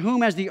 And to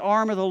whom has the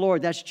arm of the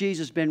Lord, that's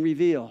Jesus, been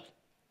revealed?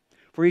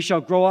 For he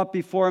shall grow up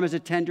before him as a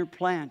tender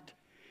plant,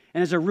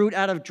 and as a root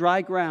out of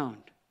dry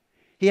ground.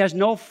 He has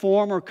no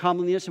form or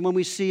comeliness, and when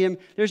we see him,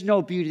 there's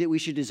no beauty that we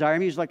should desire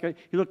him.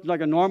 He looked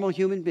like a normal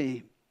human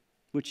being,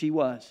 which he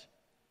was.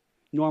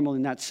 Normal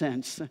in that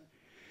sense.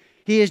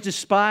 He is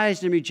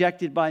despised and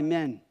rejected by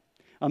men,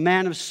 a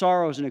man of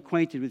sorrows and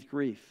acquainted with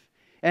grief.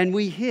 And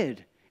we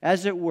hid,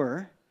 as it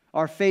were,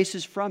 our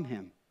faces from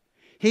him.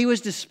 He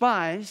was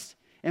despised,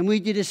 and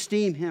we did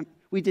esteem him.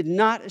 We did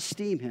not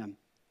esteem him.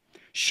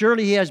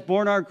 Surely he has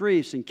borne our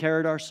griefs and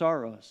carried our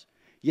sorrows.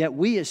 Yet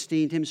we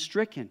esteemed him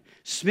stricken,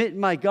 smitten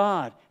by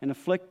God, and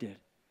afflicted.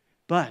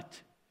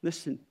 But,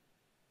 listen,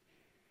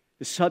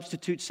 the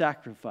substitute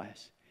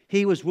sacrifice.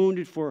 He was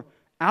wounded for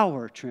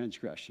our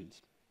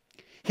transgressions.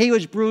 He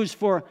was bruised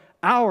for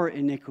our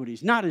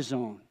iniquities, not his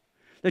own.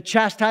 The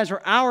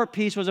chastisement for our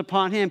peace was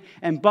upon him,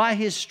 and by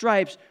his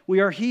stripes we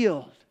are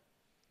healed.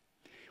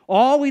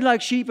 All we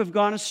like sheep have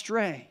gone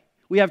astray.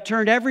 We have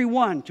turned every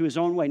one to his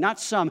own way. Not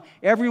some,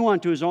 every one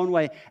to his own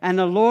way. And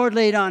the Lord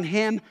laid on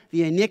him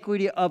the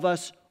iniquity of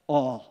us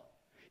all.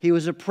 He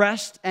was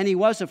oppressed and he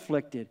was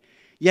afflicted,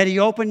 yet he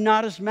opened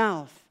not his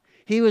mouth.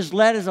 He was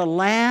led as a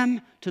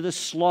lamb to the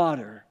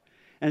slaughter.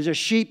 And as a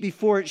sheep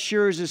before its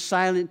shearers is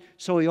silent,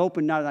 so he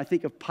opened not. And I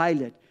think of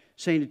Pilate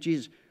saying to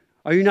Jesus,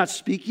 are you not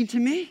speaking to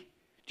me?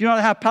 Do you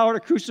not have power to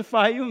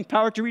crucify you and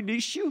power to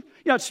release you?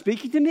 You're not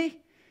speaking to me?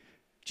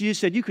 Jesus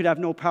said, you could have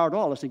no power at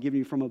all unless I give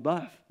you from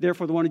above.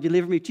 Therefore, the one who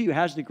delivered me to you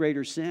has the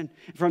greater sin.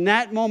 From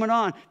that moment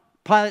on,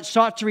 Pilate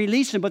sought to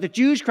release him, but the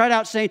Jews cried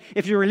out, saying,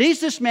 if you release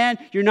this man,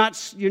 you're not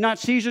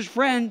Caesar's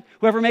friend.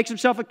 Whoever makes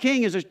himself a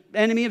king is an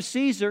enemy of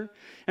Caesar.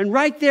 And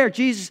right there,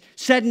 Jesus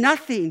said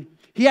nothing.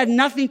 He had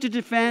nothing to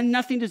defend,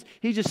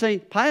 he's just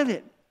saying,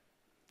 Pilate,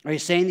 are you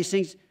saying these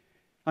things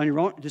on your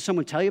own? Did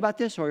someone tell you about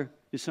this, or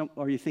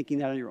are you thinking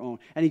that on your own?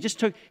 And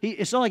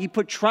it's not like he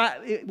put trial.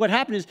 What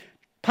happened is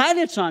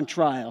Pilate's on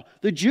trial.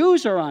 The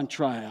Jews are on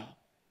trial.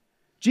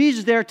 Jesus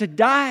is there to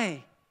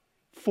die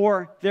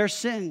for their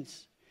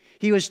sins.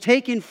 He was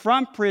taken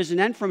from prison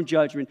and from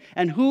judgment.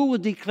 And who will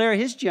declare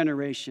his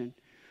generation?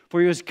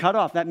 For he was cut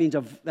off. That means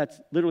that's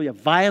literally a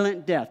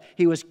violent death.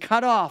 He was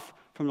cut off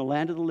from the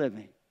land of the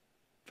living.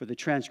 For the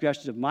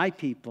transgressions of my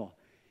people,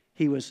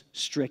 he was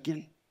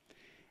stricken.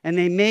 And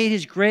they made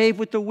his grave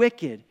with the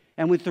wicked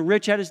and with the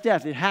rich at his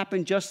death. It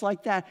happened just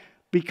like that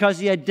because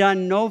he had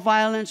done no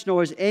violence, nor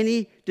was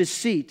any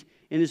deceit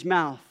in his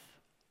mouth.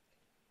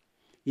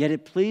 Yet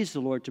it pleased the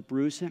Lord to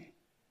bruise him.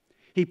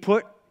 He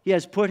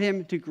has put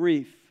him to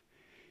grief.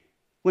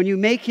 When you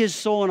make his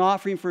soul an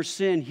offering for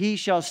sin, he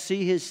shall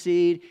see his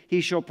seed,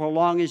 he shall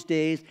prolong his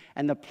days,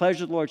 and the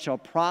pleasure of the Lord shall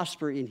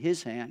prosper in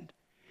his hand.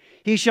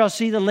 He shall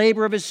see the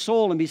labor of his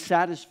soul and be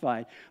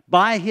satisfied.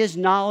 By his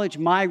knowledge,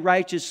 my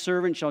righteous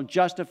servant shall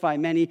justify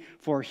many,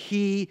 for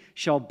he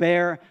shall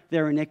bear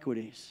their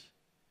iniquities.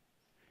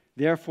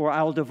 Therefore,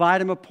 I will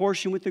divide him a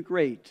portion with the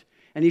great,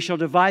 and he shall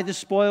divide the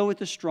spoil with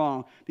the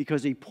strong,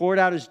 because he poured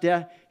out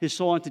his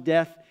soul unto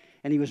death,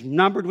 and he was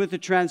numbered with the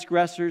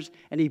transgressors,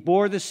 and he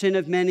bore the sin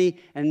of many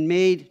and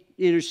made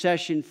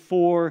intercession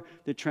for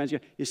the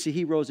transgressors. You see,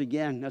 he rose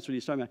again. That's what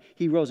he's talking about.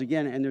 He rose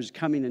again, and there's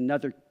coming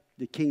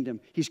the kingdom.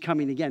 He's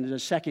coming again. There's a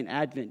second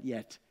advent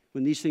yet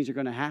when these things are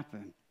going to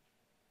happen.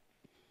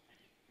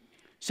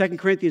 2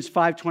 Corinthians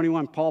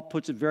 5:21, Paul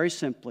puts it very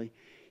simply.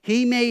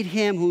 He made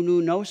him who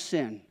knew no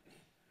sin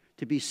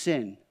to be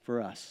sin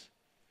for us,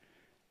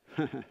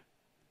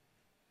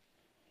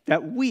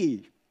 that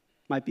we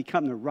might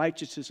become the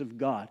righteousness of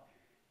God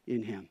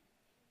in him.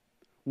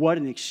 What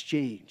an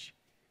exchange.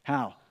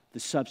 How? The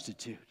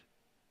substitute.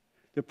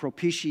 The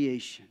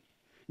propitiation.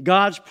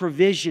 God's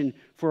provision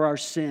for our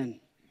sin.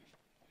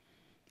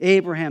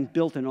 Abraham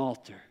built an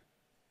altar.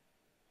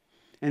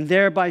 And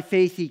there by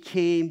faith he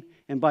came,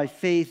 and by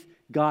faith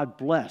God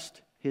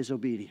blessed his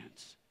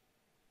obedience.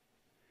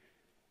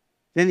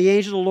 Then the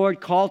angel of the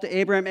Lord called to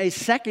Abraham a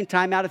second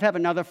time out of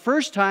heaven. Now the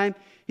first time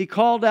he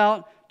called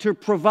out to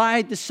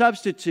provide the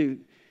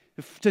substitute,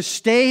 to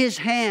stay his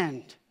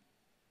hand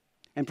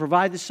and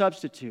provide the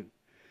substitute.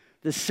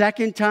 The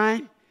second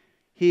time,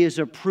 he is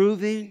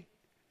approving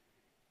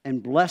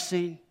and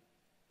blessing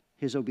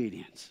his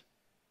obedience.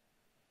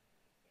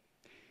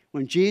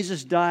 When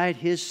Jesus died,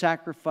 his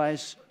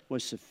sacrifice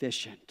was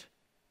sufficient.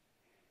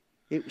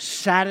 It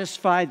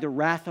satisfied the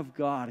wrath of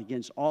God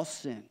against all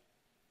sin.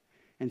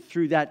 And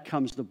through that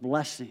comes the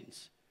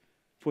blessings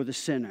for the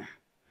sinner.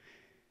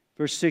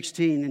 Verse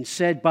 16, and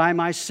said, by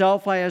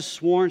myself I have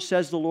sworn,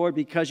 says the Lord,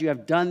 because you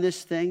have done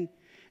this thing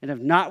and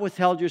have not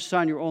withheld your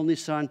son, your only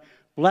son.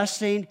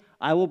 Blessing,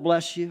 I will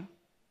bless you.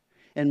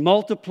 And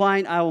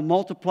multiplying, I will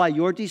multiply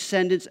your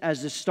descendants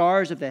as the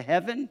stars of the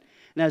heaven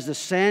and as the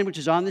sand which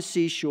is on the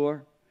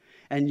seashore.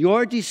 And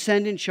your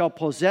descendants shall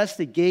possess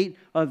the gate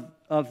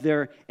of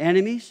their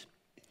enemies.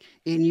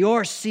 In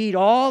your seed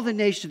all the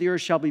nations of the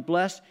earth shall be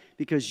blessed,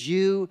 because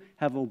you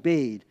have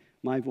obeyed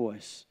my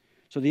voice.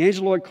 So the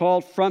angel of the Lord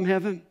called from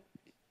heaven.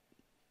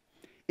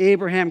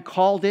 Abraham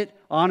called it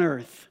on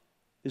earth.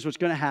 This is what's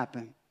going to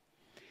happen.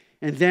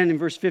 And then in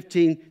verse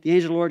 15, the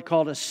angel of the Lord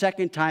called a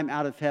second time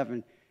out of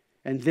heaven.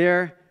 And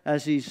there,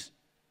 as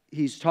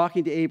he's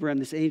talking to Abraham,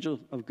 this angel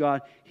of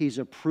God, he's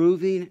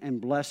approving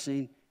and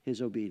blessing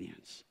his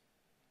obedience.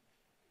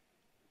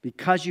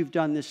 Because you've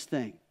done this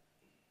thing,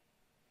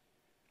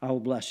 I will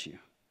bless you.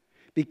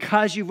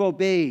 Because you've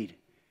obeyed,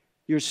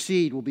 your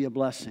seed will be a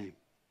blessing.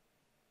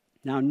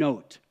 Now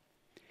note,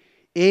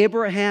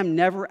 Abraham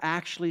never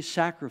actually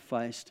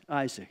sacrificed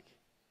Isaac,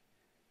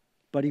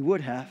 but he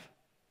would have.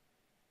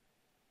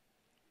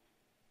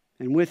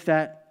 And with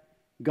that,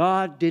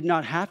 God did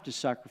not have to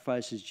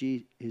sacrifice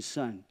his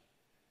son,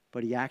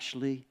 but he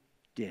actually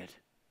did.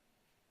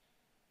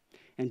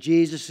 And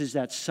Jesus is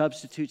that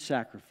substitute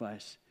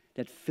sacrifice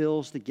that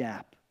fills the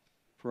gap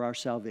for our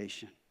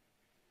salvation.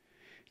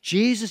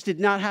 Jesus did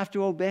not have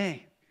to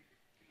obey,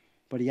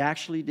 but he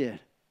actually did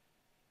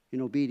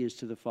in obedience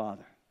to the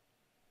Father.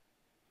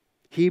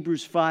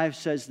 Hebrews 5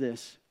 says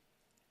this,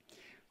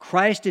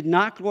 Christ did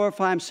not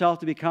glorify himself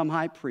to become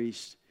high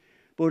priest,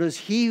 but it was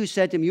he who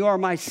said to him, you are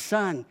my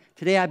son,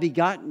 today I have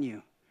begotten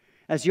you.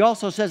 As he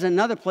also says in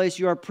another place,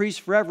 you are a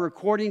priest forever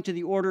according to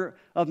the order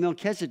of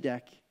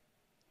Melchizedek,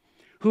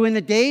 who in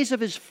the days of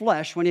his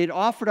flesh, when he had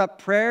offered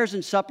up prayers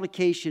and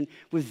supplication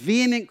with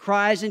vehement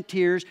cries and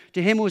tears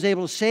to him who was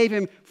able to save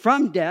him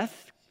from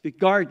death, the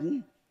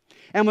garden,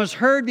 and was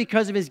heard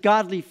because of his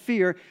godly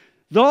fear,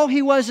 though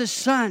he was a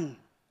son,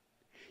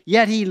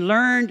 Yet he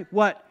learned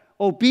what?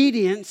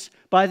 Obedience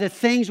by the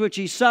things which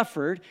he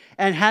suffered.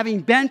 And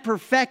having been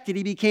perfected,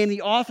 he became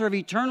the author of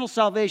eternal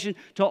salvation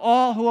to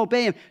all who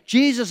obey him.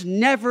 Jesus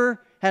never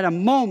had a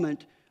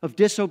moment of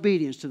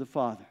disobedience to the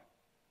Father.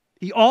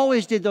 He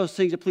always did those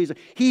things that pleased him.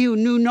 He who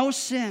knew no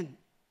sin,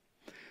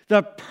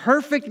 the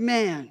perfect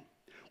man,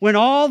 went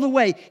all the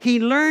way.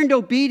 He learned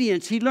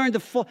obedience. He learned the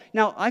full.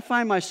 Now, I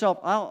find myself,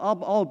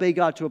 I'll obey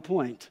God to a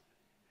point,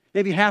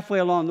 maybe halfway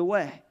along the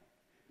way.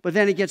 But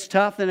then it gets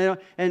tough,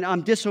 and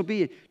I'm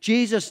disobedient.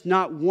 Jesus,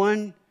 not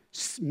one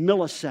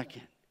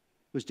millisecond,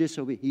 was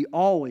disobedient. He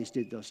always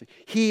did those things.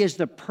 He is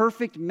the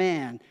perfect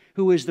man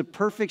who is the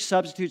perfect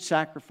substitute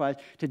sacrifice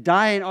to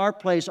die in our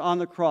place on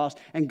the cross.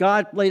 And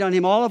God laid on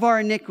him all of our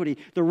iniquity.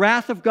 The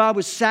wrath of God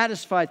was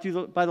satisfied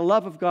by the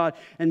love of God,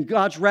 and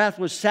God's wrath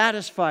was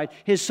satisfied.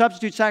 His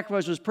substitute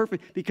sacrifice was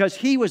perfect because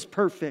he was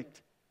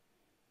perfect.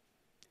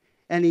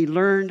 And he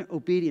learned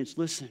obedience.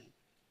 Listen,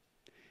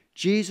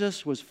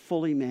 Jesus was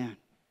fully man.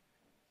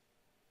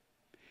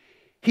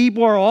 He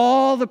bore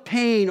all the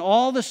pain,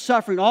 all the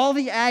suffering, all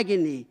the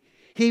agony.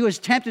 He was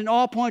tempted in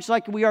all points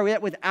like we are,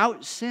 yet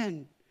without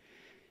sin.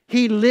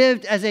 He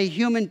lived as a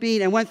human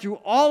being and went through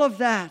all of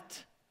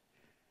that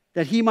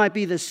he might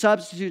be the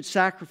substitute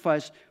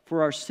sacrifice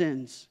for our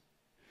sins.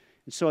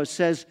 And so it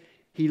says,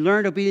 he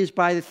learned obedience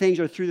by the things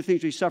or through the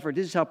things he suffered.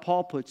 This is how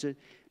Paul puts it.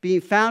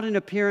 Being found in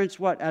appearance,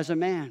 what? As a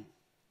man.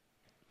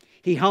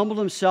 He humbled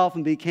himself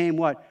and became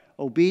what?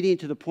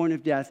 Obedient to the point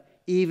of death,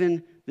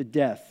 even the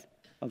death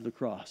of the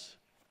cross.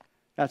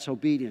 That's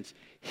obedience.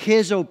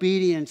 His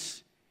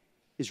obedience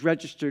is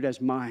registered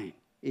as mine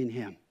in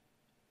him.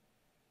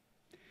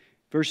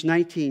 Verse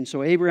 19,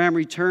 so Abraham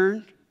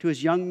returned to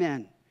his young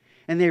men,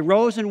 and they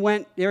rose and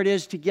went, there it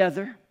is,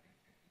 together,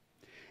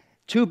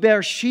 to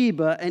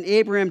Beersheba, and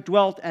Abraham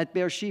dwelt at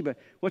Beersheba.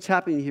 What's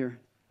happening here?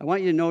 I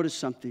want you to notice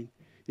something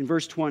in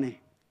verse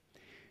 20.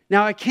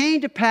 Now it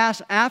came to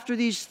pass after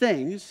these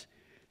things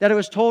that it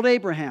was told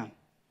Abraham.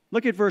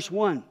 Look at verse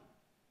 1.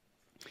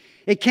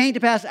 It came to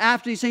pass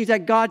after these things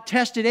that God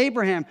tested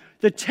Abraham.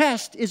 The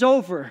test is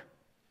over.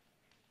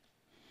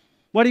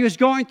 What he was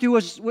going through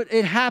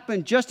it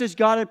happened just as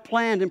God had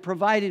planned and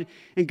provided.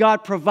 And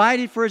God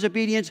provided for his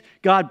obedience.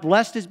 God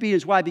blessed his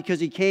obedience. Why?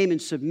 Because he came in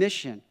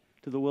submission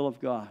to the will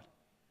of God.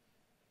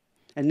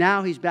 And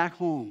now he's back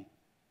home.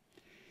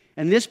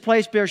 And this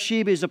place,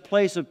 Beersheba, is a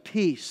place of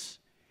peace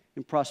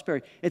and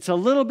prosperity. It's a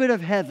little bit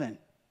of heaven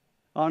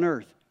on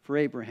earth for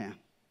Abraham.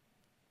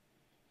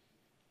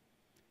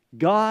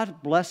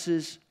 God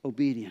blesses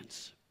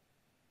obedience,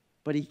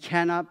 but he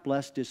cannot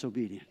bless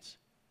disobedience.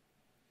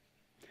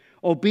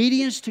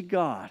 Obedience to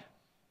God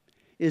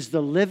is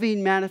the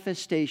living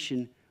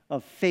manifestation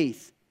of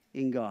faith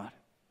in God.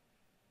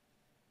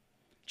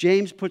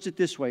 James puts it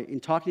this way in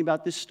talking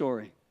about this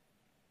story.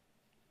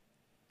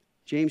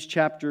 James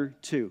chapter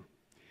 2.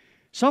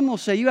 Some will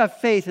say, you have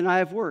faith and I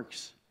have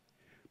works.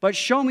 But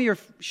show me your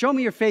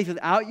faith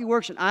without your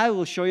works, and I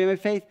will show you my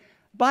faith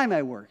by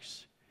my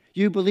works.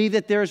 You believe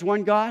that there is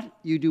one God?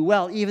 You do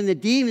well. Even the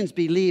demons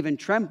believe and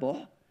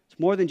tremble. It's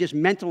more than just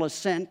mental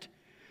assent.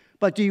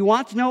 But do you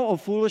want to know, O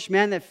foolish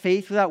man, that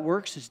faith without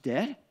works is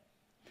dead?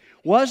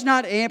 Was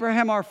not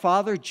Abraham our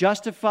father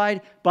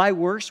justified by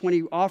works when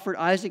he offered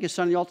Isaac his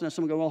son on the altar? Now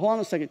someone go, well, hold on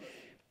a second.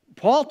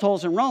 Paul told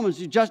us in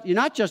Romans, you're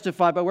not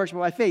justified by works but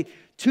by faith.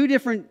 Two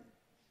different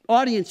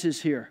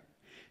audiences here.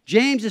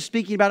 James is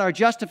speaking about our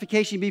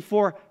justification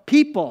before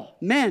people,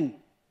 men.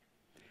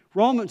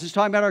 Romans is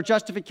talking about our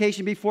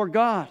justification before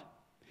God.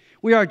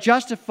 We are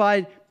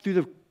justified through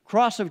the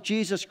cross of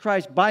Jesus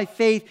Christ by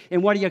faith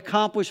in what he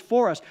accomplished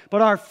for us.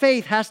 But our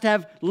faith has to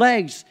have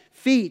legs,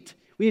 feet.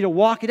 We need to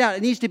walk it out.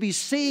 It needs to be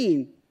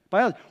seen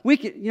by others. We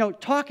can,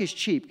 talk is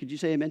cheap. Could you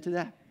say amen to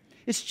that?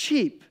 It's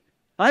cheap.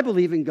 I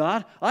believe in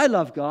God. I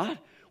love God.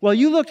 Well,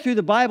 you look through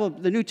the Bible,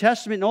 the New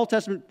Testament and Old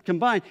Testament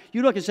combined,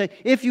 you look and say,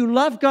 if you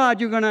love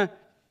God, you're going to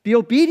be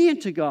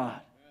obedient to God.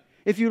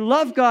 If you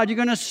love God, you're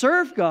going to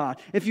serve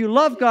God. If you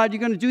love God, you're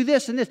going to do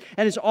this and this.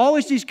 And it's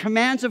always these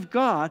commands of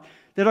God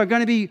that are going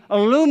to be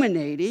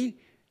illuminating,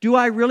 do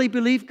I really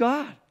believe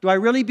God? Do I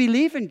really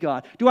believe in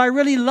God? Do I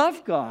really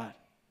love God?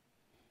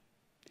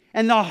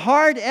 And the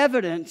hard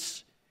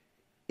evidence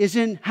is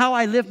in how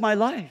I live my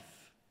life.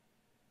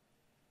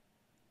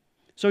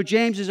 So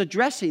James is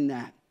addressing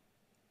that.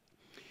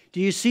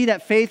 Do you see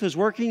that faith was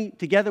working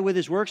together with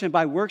his works, and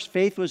by works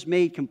faith was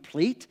made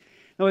complete?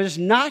 No, it is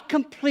not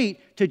complete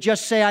to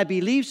just say I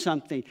believe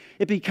something.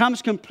 It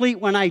becomes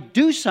complete when I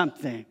do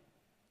something.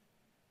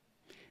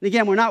 And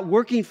again, we're not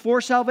working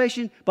for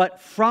salvation, but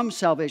from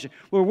salvation.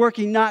 We're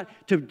working not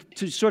to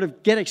sort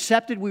of get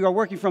accepted. We are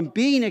working from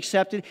being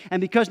accepted.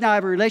 And because now I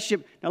have a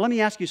relationship. Now let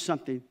me ask you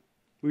something.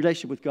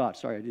 Relationship with God.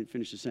 Sorry, I didn't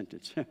finish the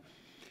sentence.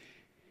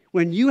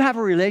 When you have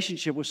a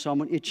relationship with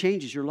someone, it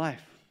changes your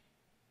life.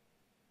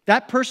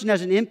 That person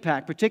has an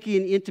impact,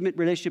 particularly in intimate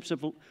relationships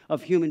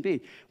of human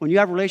beings. When you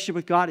have a relationship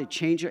with God,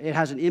 it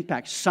has an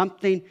impact.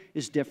 Something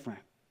is different.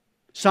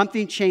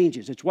 Something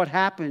changes. It's what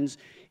happens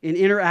in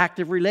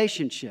interactive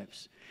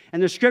relationships.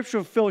 And the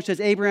scriptural fulfillment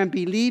says Abraham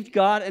believed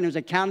God and it was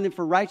accounted him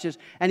for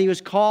righteousness, and he was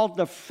called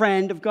the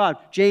friend of God.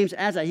 James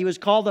adds that. He was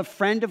called the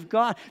friend of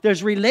God.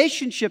 There's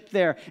relationship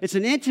there. It's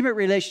an intimate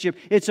relationship.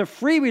 It's a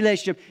free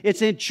relationship.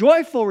 It's a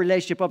joyful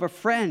relationship of a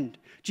friend.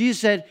 Jesus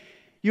said,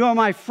 you are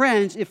my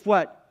friends if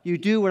what? You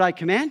do what I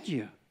command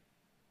you.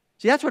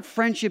 See, that's what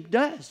friendship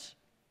does.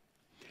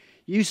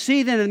 You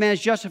see then that the man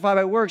is justified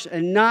by works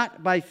and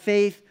not by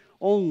faith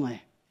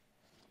only.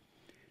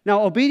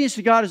 Now, obedience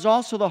to God is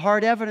also the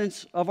hard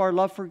evidence of our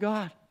love for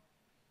God.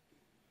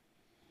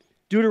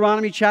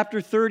 Deuteronomy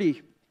chapter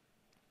 30.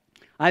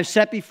 I've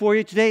set before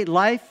you today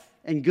life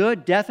and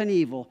good, death and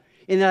evil,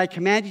 in that I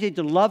command you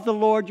to love the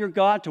Lord your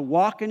God, to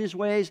walk in his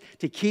ways,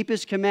 to keep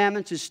his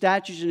commandments, his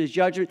statutes, and his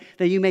judgment,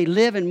 that you may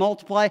live and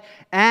multiply,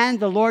 and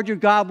the Lord your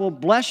God will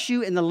bless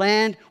you in the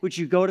land which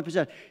you go to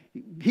possess.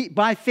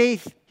 By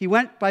faith, he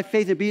went by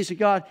faith and obedience to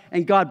God,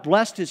 and God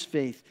blessed his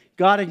faith.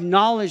 God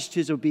acknowledged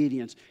his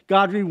obedience.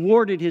 God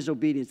rewarded his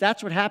obedience.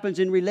 That's what happens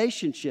in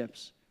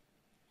relationships.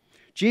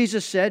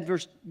 Jesus said,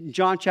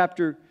 John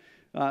chapter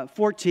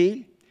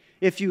 14,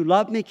 if you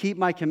love me, keep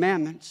my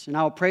commandments, and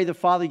I will pray the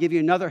Father give you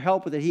another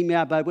helper that he may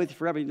abide with you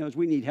forever. He knows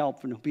we need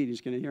help for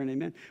obedience. Can I hear an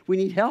amen? We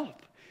need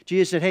help.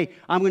 Jesus said, hey,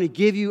 I'm going to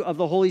give you of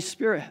the Holy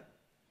Spirit.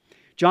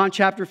 John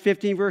chapter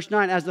 15, verse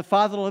 9, as the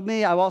Father loved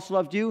me, I also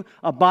loved you.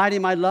 Abide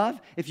in my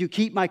love. If you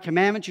keep my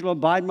commandments, you will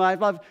abide in my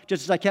love,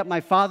 just as I kept my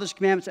Father's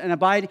commandments and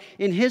abide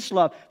in his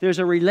love. There's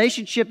a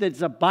relationship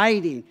that's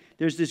abiding.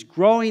 There's this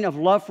growing of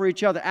love for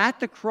each other. At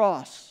the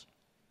cross,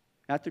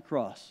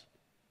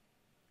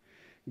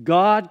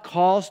 God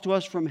calls to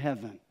us from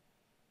heaven.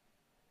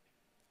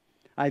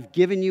 I've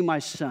given you my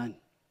Son.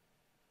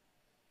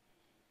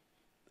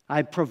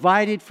 I've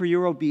provided for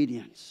your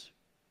obedience.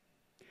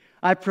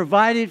 I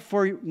provided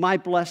for my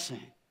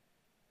blessing.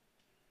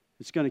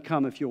 It's going to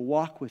come if you'll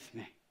walk with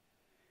me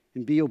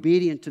and be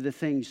obedient to the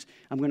things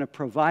I'm going to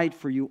provide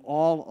for you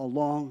all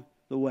along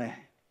the way.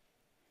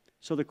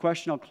 So the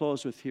question I'll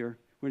close with here,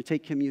 we're going to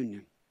take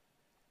communion.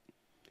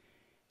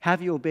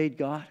 Have you obeyed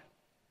God?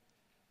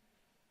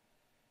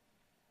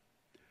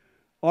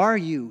 Are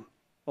you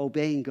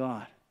obeying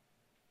God?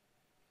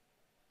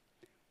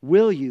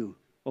 Will you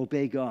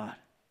obey God?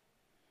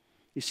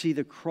 You see,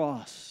 the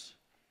cross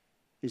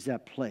is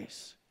that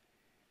place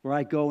where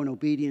I go in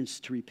obedience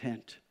to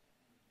repent,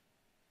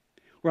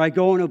 where I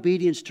go in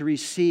obedience to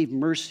receive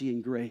mercy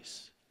and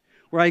grace,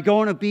 where I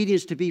go in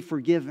obedience to be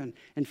forgiven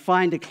and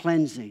find a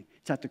cleansing.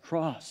 It's at the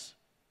cross.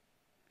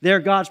 There,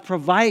 God's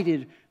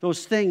provided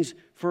those things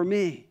for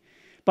me.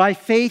 By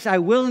faith, I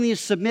willingly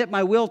submit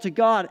my will to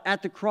God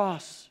at the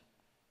cross.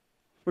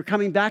 We're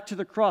coming back to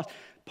the cross.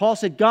 Paul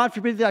said, God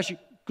forbid that I should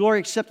glory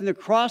except in the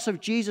cross of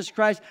Jesus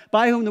Christ,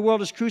 by whom the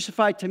world is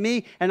crucified to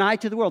me and I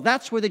to the world.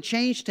 That's where the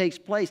change takes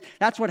place.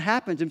 That's what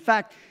happens. In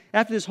fact,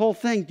 after this whole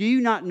thing, do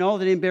you not know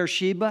that in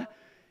Beersheba,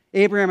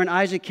 Abraham and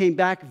Isaac came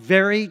back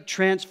very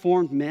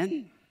transformed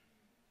men?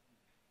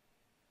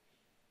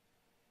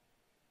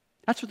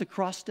 That's what the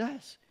cross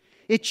does.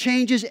 It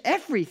changes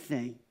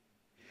everything.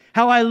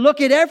 How I look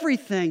at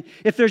everything.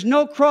 If there's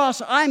no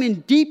cross, I'm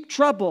in deep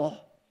trouble.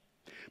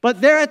 But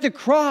there at the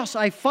cross,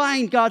 I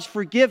find God's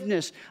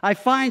forgiveness. I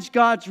find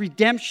God's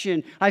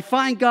redemption. I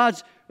find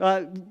God's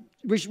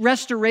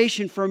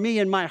restoration for me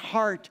in my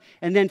heart,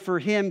 and then for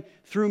him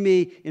through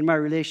me in my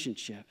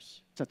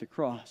relationships. It's at the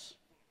cross.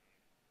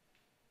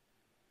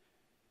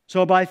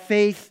 So by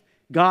faith,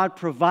 God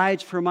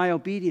provides for my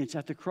obedience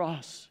at the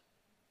cross.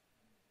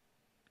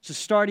 It's a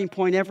starting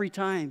point every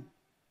time.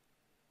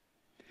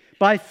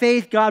 By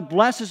faith, God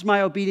blesses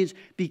my obedience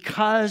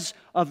because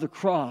of the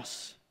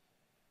cross.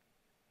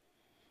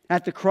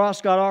 At the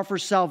cross, God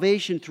offers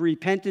salvation through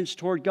repentance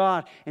toward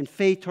God and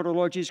faith toward our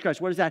Lord Jesus Christ.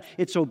 What is that?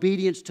 It's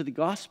obedience to the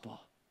gospel.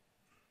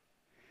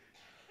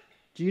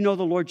 Do you know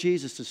the Lord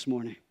Jesus this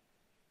morning?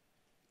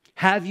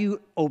 Have you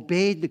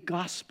obeyed the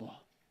gospel?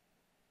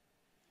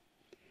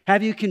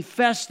 Have you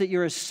confessed that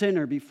you're a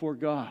sinner before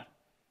God?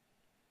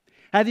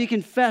 Have you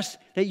confessed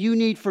that you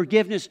need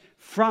forgiveness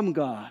from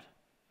God?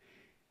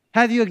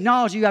 Have you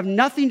acknowledged you have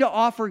nothing to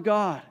offer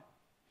God?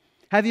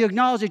 Have you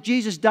acknowledged that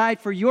Jesus died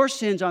for your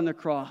sins on the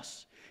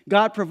cross?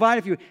 God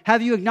provided for you.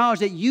 Have you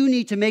acknowledged that you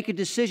need to make a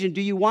decision?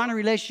 Do you want a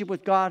relationship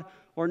with God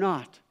or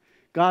not?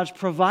 God's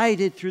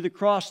provided through the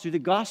cross, through the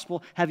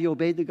gospel. Have you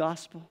obeyed the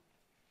gospel?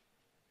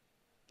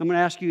 I'm going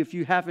to ask you, if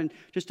you haven't,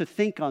 just to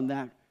think on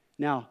that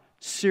now,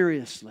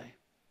 seriously.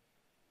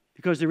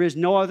 Because there is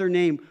no other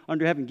name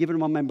under heaven given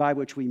among men by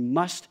which we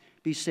must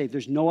be saved.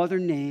 There's no other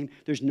name.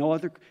 There's no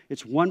other.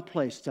 It's one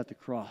place. It's at the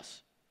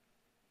cross.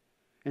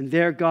 And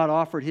there God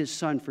offered his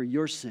Son for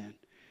your sin.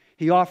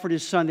 He offered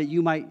his Son that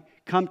you might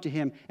come to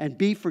him and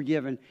be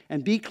forgiven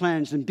and be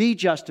cleansed and be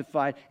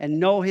justified and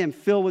know him,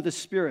 filled with the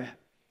Spirit.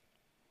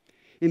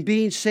 In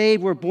being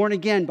saved, we're born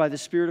again by the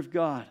Spirit of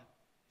God.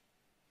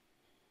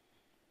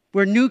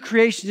 We're new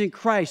creations in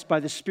Christ by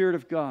the Spirit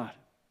of God.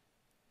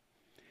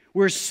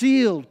 We're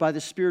sealed by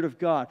the Spirit of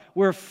God.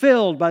 We're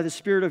filled by the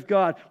Spirit of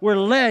God. We're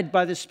led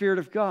by the Spirit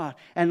of God.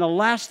 And the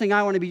last thing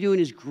I want to be doing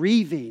is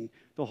grieving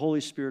the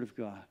Holy Spirit of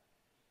God.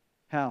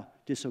 How?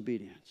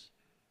 Disobedience.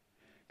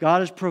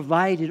 God has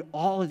provided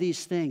all of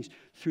these things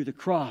through the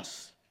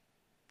cross,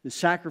 the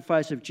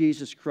sacrifice of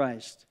Jesus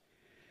Christ.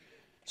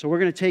 So we're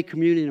going to take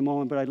communion in a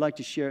moment, but I'd like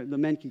to share. The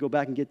men can go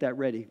back and get that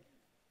ready.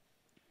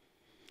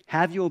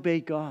 Have you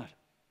obeyed God?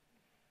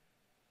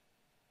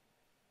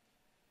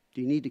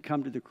 Do you need to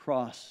come to the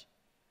cross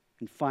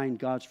and find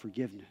God's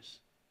forgiveness?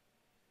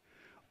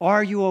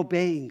 Are you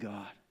obeying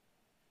God?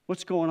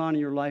 What's going on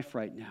in your life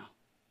right now?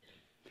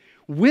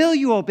 Will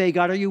you obey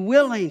God? Are you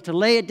willing to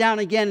lay it down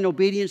again in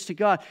obedience to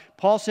God?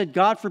 Paul said,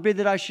 God forbid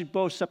that I should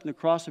boast except in the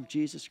cross of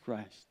Jesus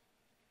Christ.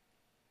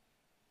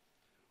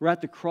 We're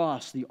at the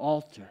cross, the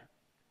altar,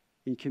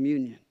 in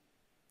communion.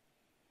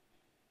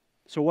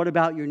 So what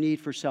about your need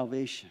for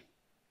salvation?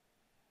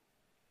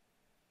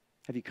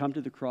 Have you come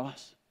to the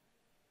cross?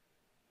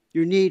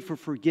 Your need for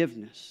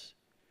forgiveness.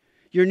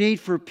 Your need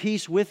for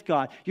peace with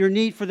God. Your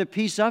need for the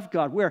peace of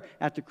God. Where?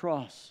 At the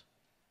cross.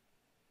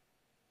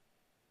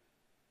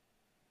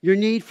 Your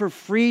need for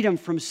freedom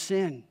from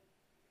sin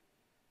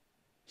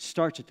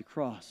starts at the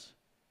cross.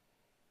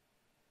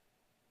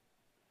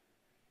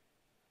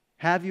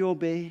 Have you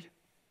obeyed?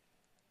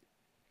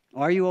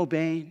 Are you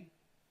obeying?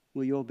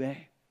 Will you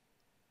obey?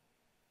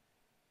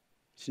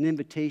 It's an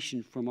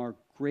invitation from our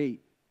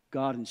great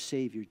God and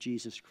Savior,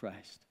 Jesus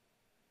Christ,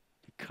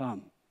 to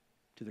come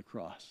to the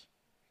cross.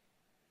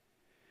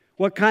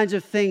 What kinds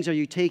of things are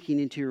you taking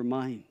into your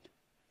mind?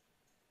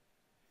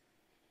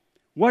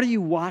 What are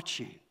you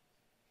watching?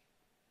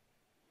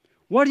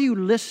 What are you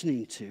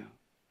listening to?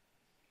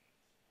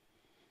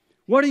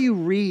 What are you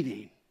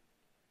reading?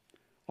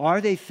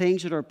 Are they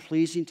things that are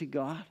pleasing to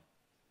God?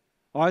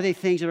 Are they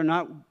things that are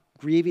not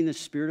grieving the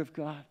Spirit of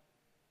God?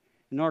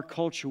 In our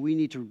culture, we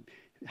need to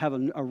have a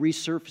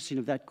resurfacing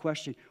of that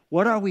question.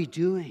 What are we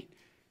doing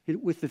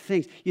with the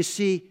things? You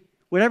see,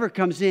 whatever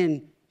comes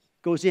in,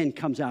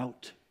 comes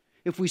out.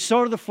 If we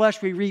sow to the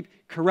flesh, we reap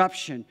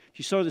corruption. If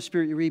you sow to the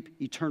Spirit, you reap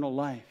eternal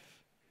life.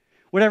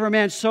 Whatever a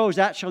man sows,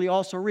 that shall he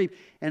also reap.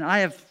 And I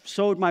have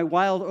sowed my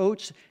wild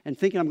oats and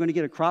thinking I'm going to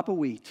get a crop of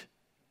wheat.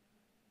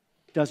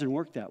 It doesn't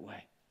work that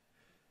way.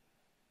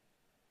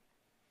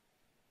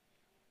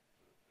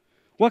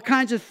 What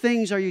kinds of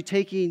things are you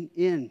taking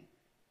in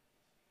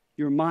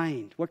your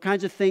mind? What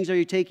kinds of things are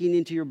you taking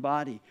into your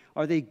body?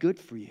 Are they good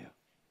for you?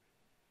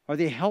 Are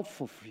they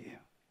helpful for you?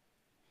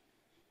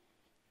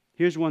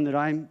 Here's one that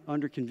I'm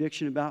under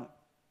conviction about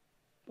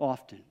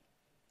often.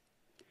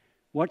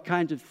 What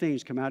kinds of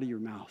things come out of your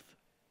mouth?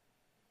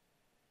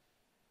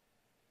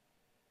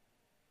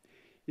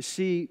 You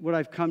see, what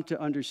I've come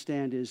to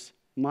understand is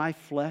my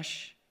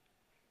flesh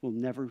will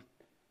never...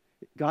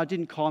 God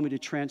didn't call me to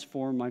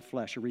transform my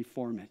flesh or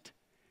reform it.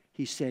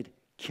 He said,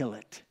 kill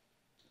it.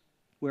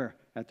 Where?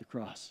 At the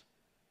cross.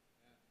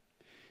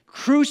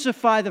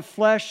 Crucify the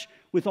flesh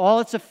with all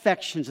its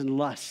affections and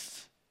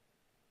lusts.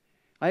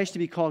 I used to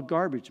be called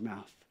garbage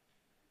mouth.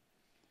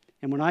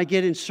 And when I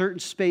get in certain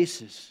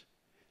spaces,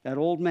 that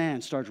old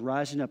man starts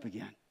rising up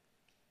again.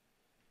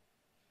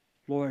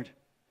 Lord,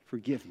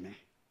 forgive me.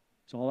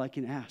 That's all I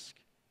can ask.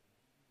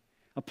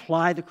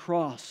 Apply the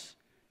cross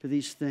to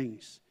these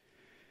things.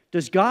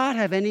 Does God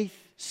have any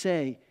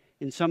say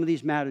in some of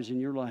these matters in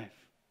your life?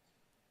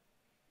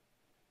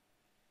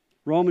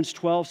 Romans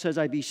 12 says,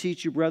 I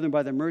beseech you, brethren,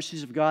 by the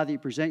mercies of God, that you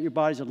present your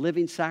bodies a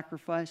living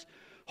sacrifice,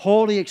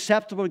 holy,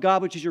 acceptable to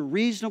God, which is your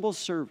reasonable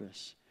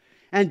service.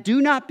 And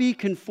do not be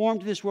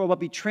conformed to this world, but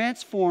be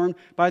transformed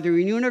by the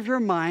renewing of your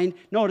mind.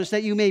 Notice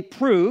that you may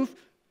prove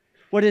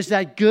what is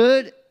that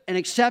good and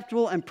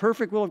acceptable and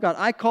perfect will of God.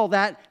 I call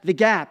that the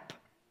gap.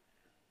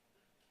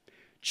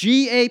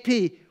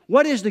 G-A-P.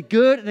 What is the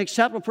good and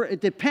acceptable?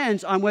 It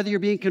depends on whether you're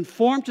being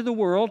conformed to the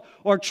world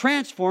or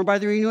transformed by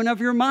the renewing of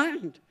your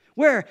mind.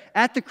 Where?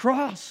 At the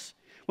cross.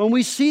 When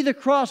we see the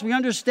cross, we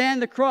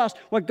understand the cross,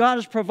 what God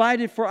has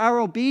provided for our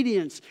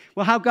obedience,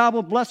 well, how God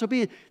will bless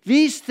obedience.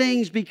 These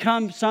things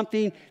become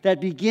something that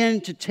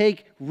begin to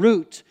take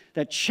root,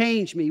 that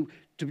change me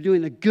to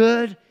doing the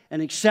good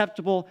and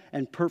acceptable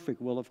and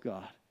perfect will of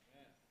God.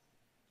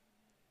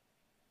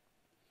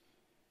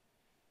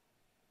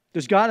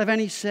 Does God have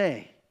any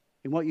say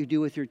in what you do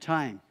with your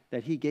time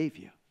that He gave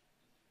you?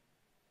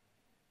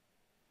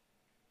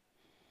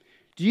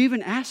 Do you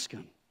even ask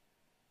Him?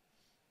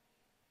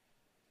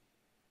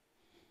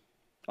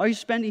 Are you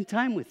spending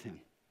time with Him?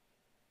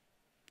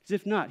 Because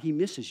if not, He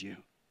misses you.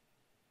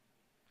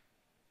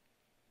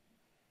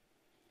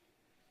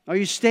 Are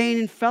you staying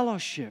in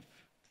fellowship?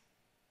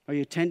 Are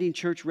you attending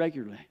church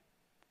regularly?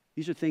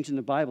 These are things in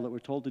the Bible that we're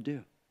told to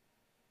do.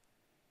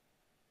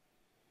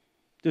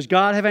 Does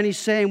God have any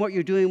say in what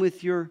you're doing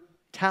with your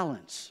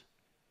talents?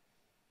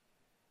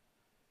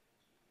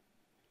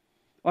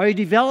 Are you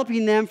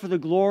developing them for the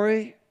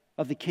glory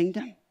of the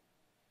kingdom?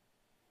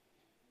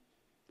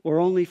 Or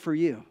only for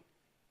you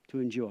to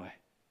enjoy?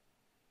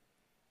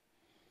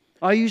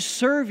 Are you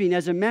serving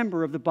as a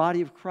member of the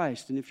body of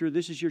Christ? And if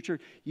this is your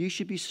church, you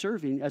should be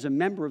serving as a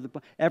member of the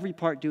body, every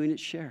part doing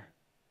its share.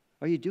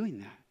 Are you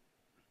doing that?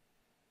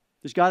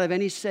 Does God have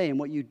any say in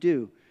what you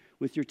do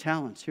with your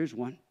talents? Here's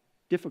one,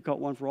 difficult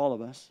one for all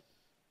of us.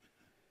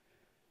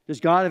 Does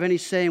God have any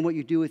say in what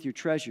you do with your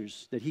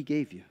treasures that He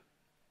gave you?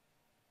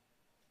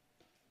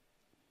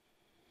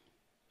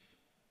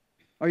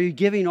 Are you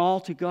giving all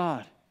to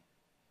God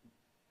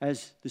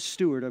as the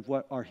steward of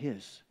what are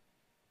His?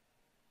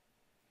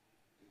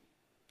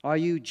 Are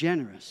you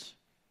generous,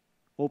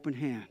 open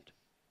hand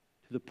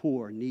to the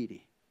poor and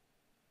needy?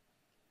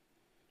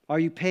 Are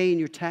you paying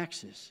your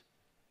taxes?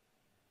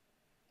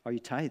 Are you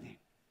tithing?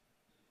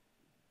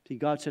 See,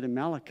 God said in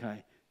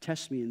Malachi,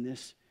 test me in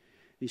this.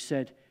 He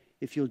said,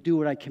 if you'll do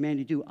what I command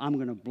you to do, I'm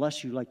going to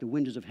bless you like the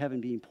windows of heaven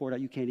being poured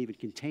out. You can't even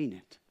contain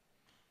it.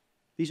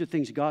 These are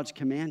things God's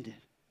commanded.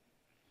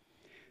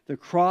 The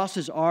cross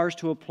is ours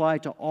to apply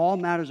to all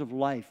matters of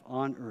life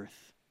on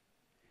earth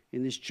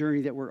in this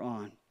journey that we're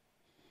on.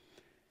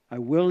 I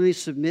willingly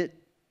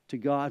submit to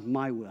God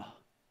my will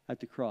at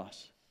the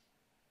cross.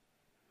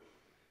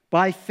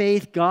 By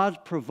faith,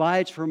 God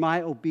provides for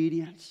my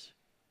obedience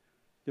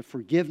the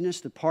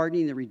forgiveness, the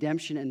pardoning, the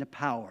redemption, and the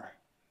power.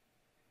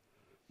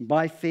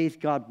 By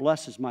faith, God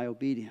blesses my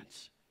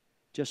obedience,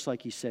 just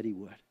like He said He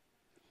would.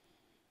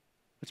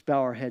 Let's bow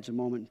our heads a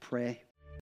moment and pray.